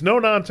 It's no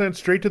nonsense,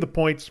 straight to the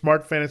point,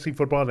 smart fantasy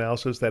football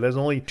analysis that has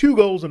only two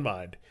goals in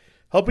mind: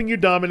 helping you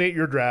dominate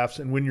your drafts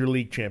and win your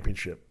league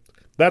championship.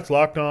 That's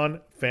Locked On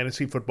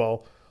Fantasy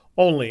Football,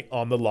 only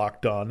on the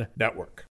Locked On Network.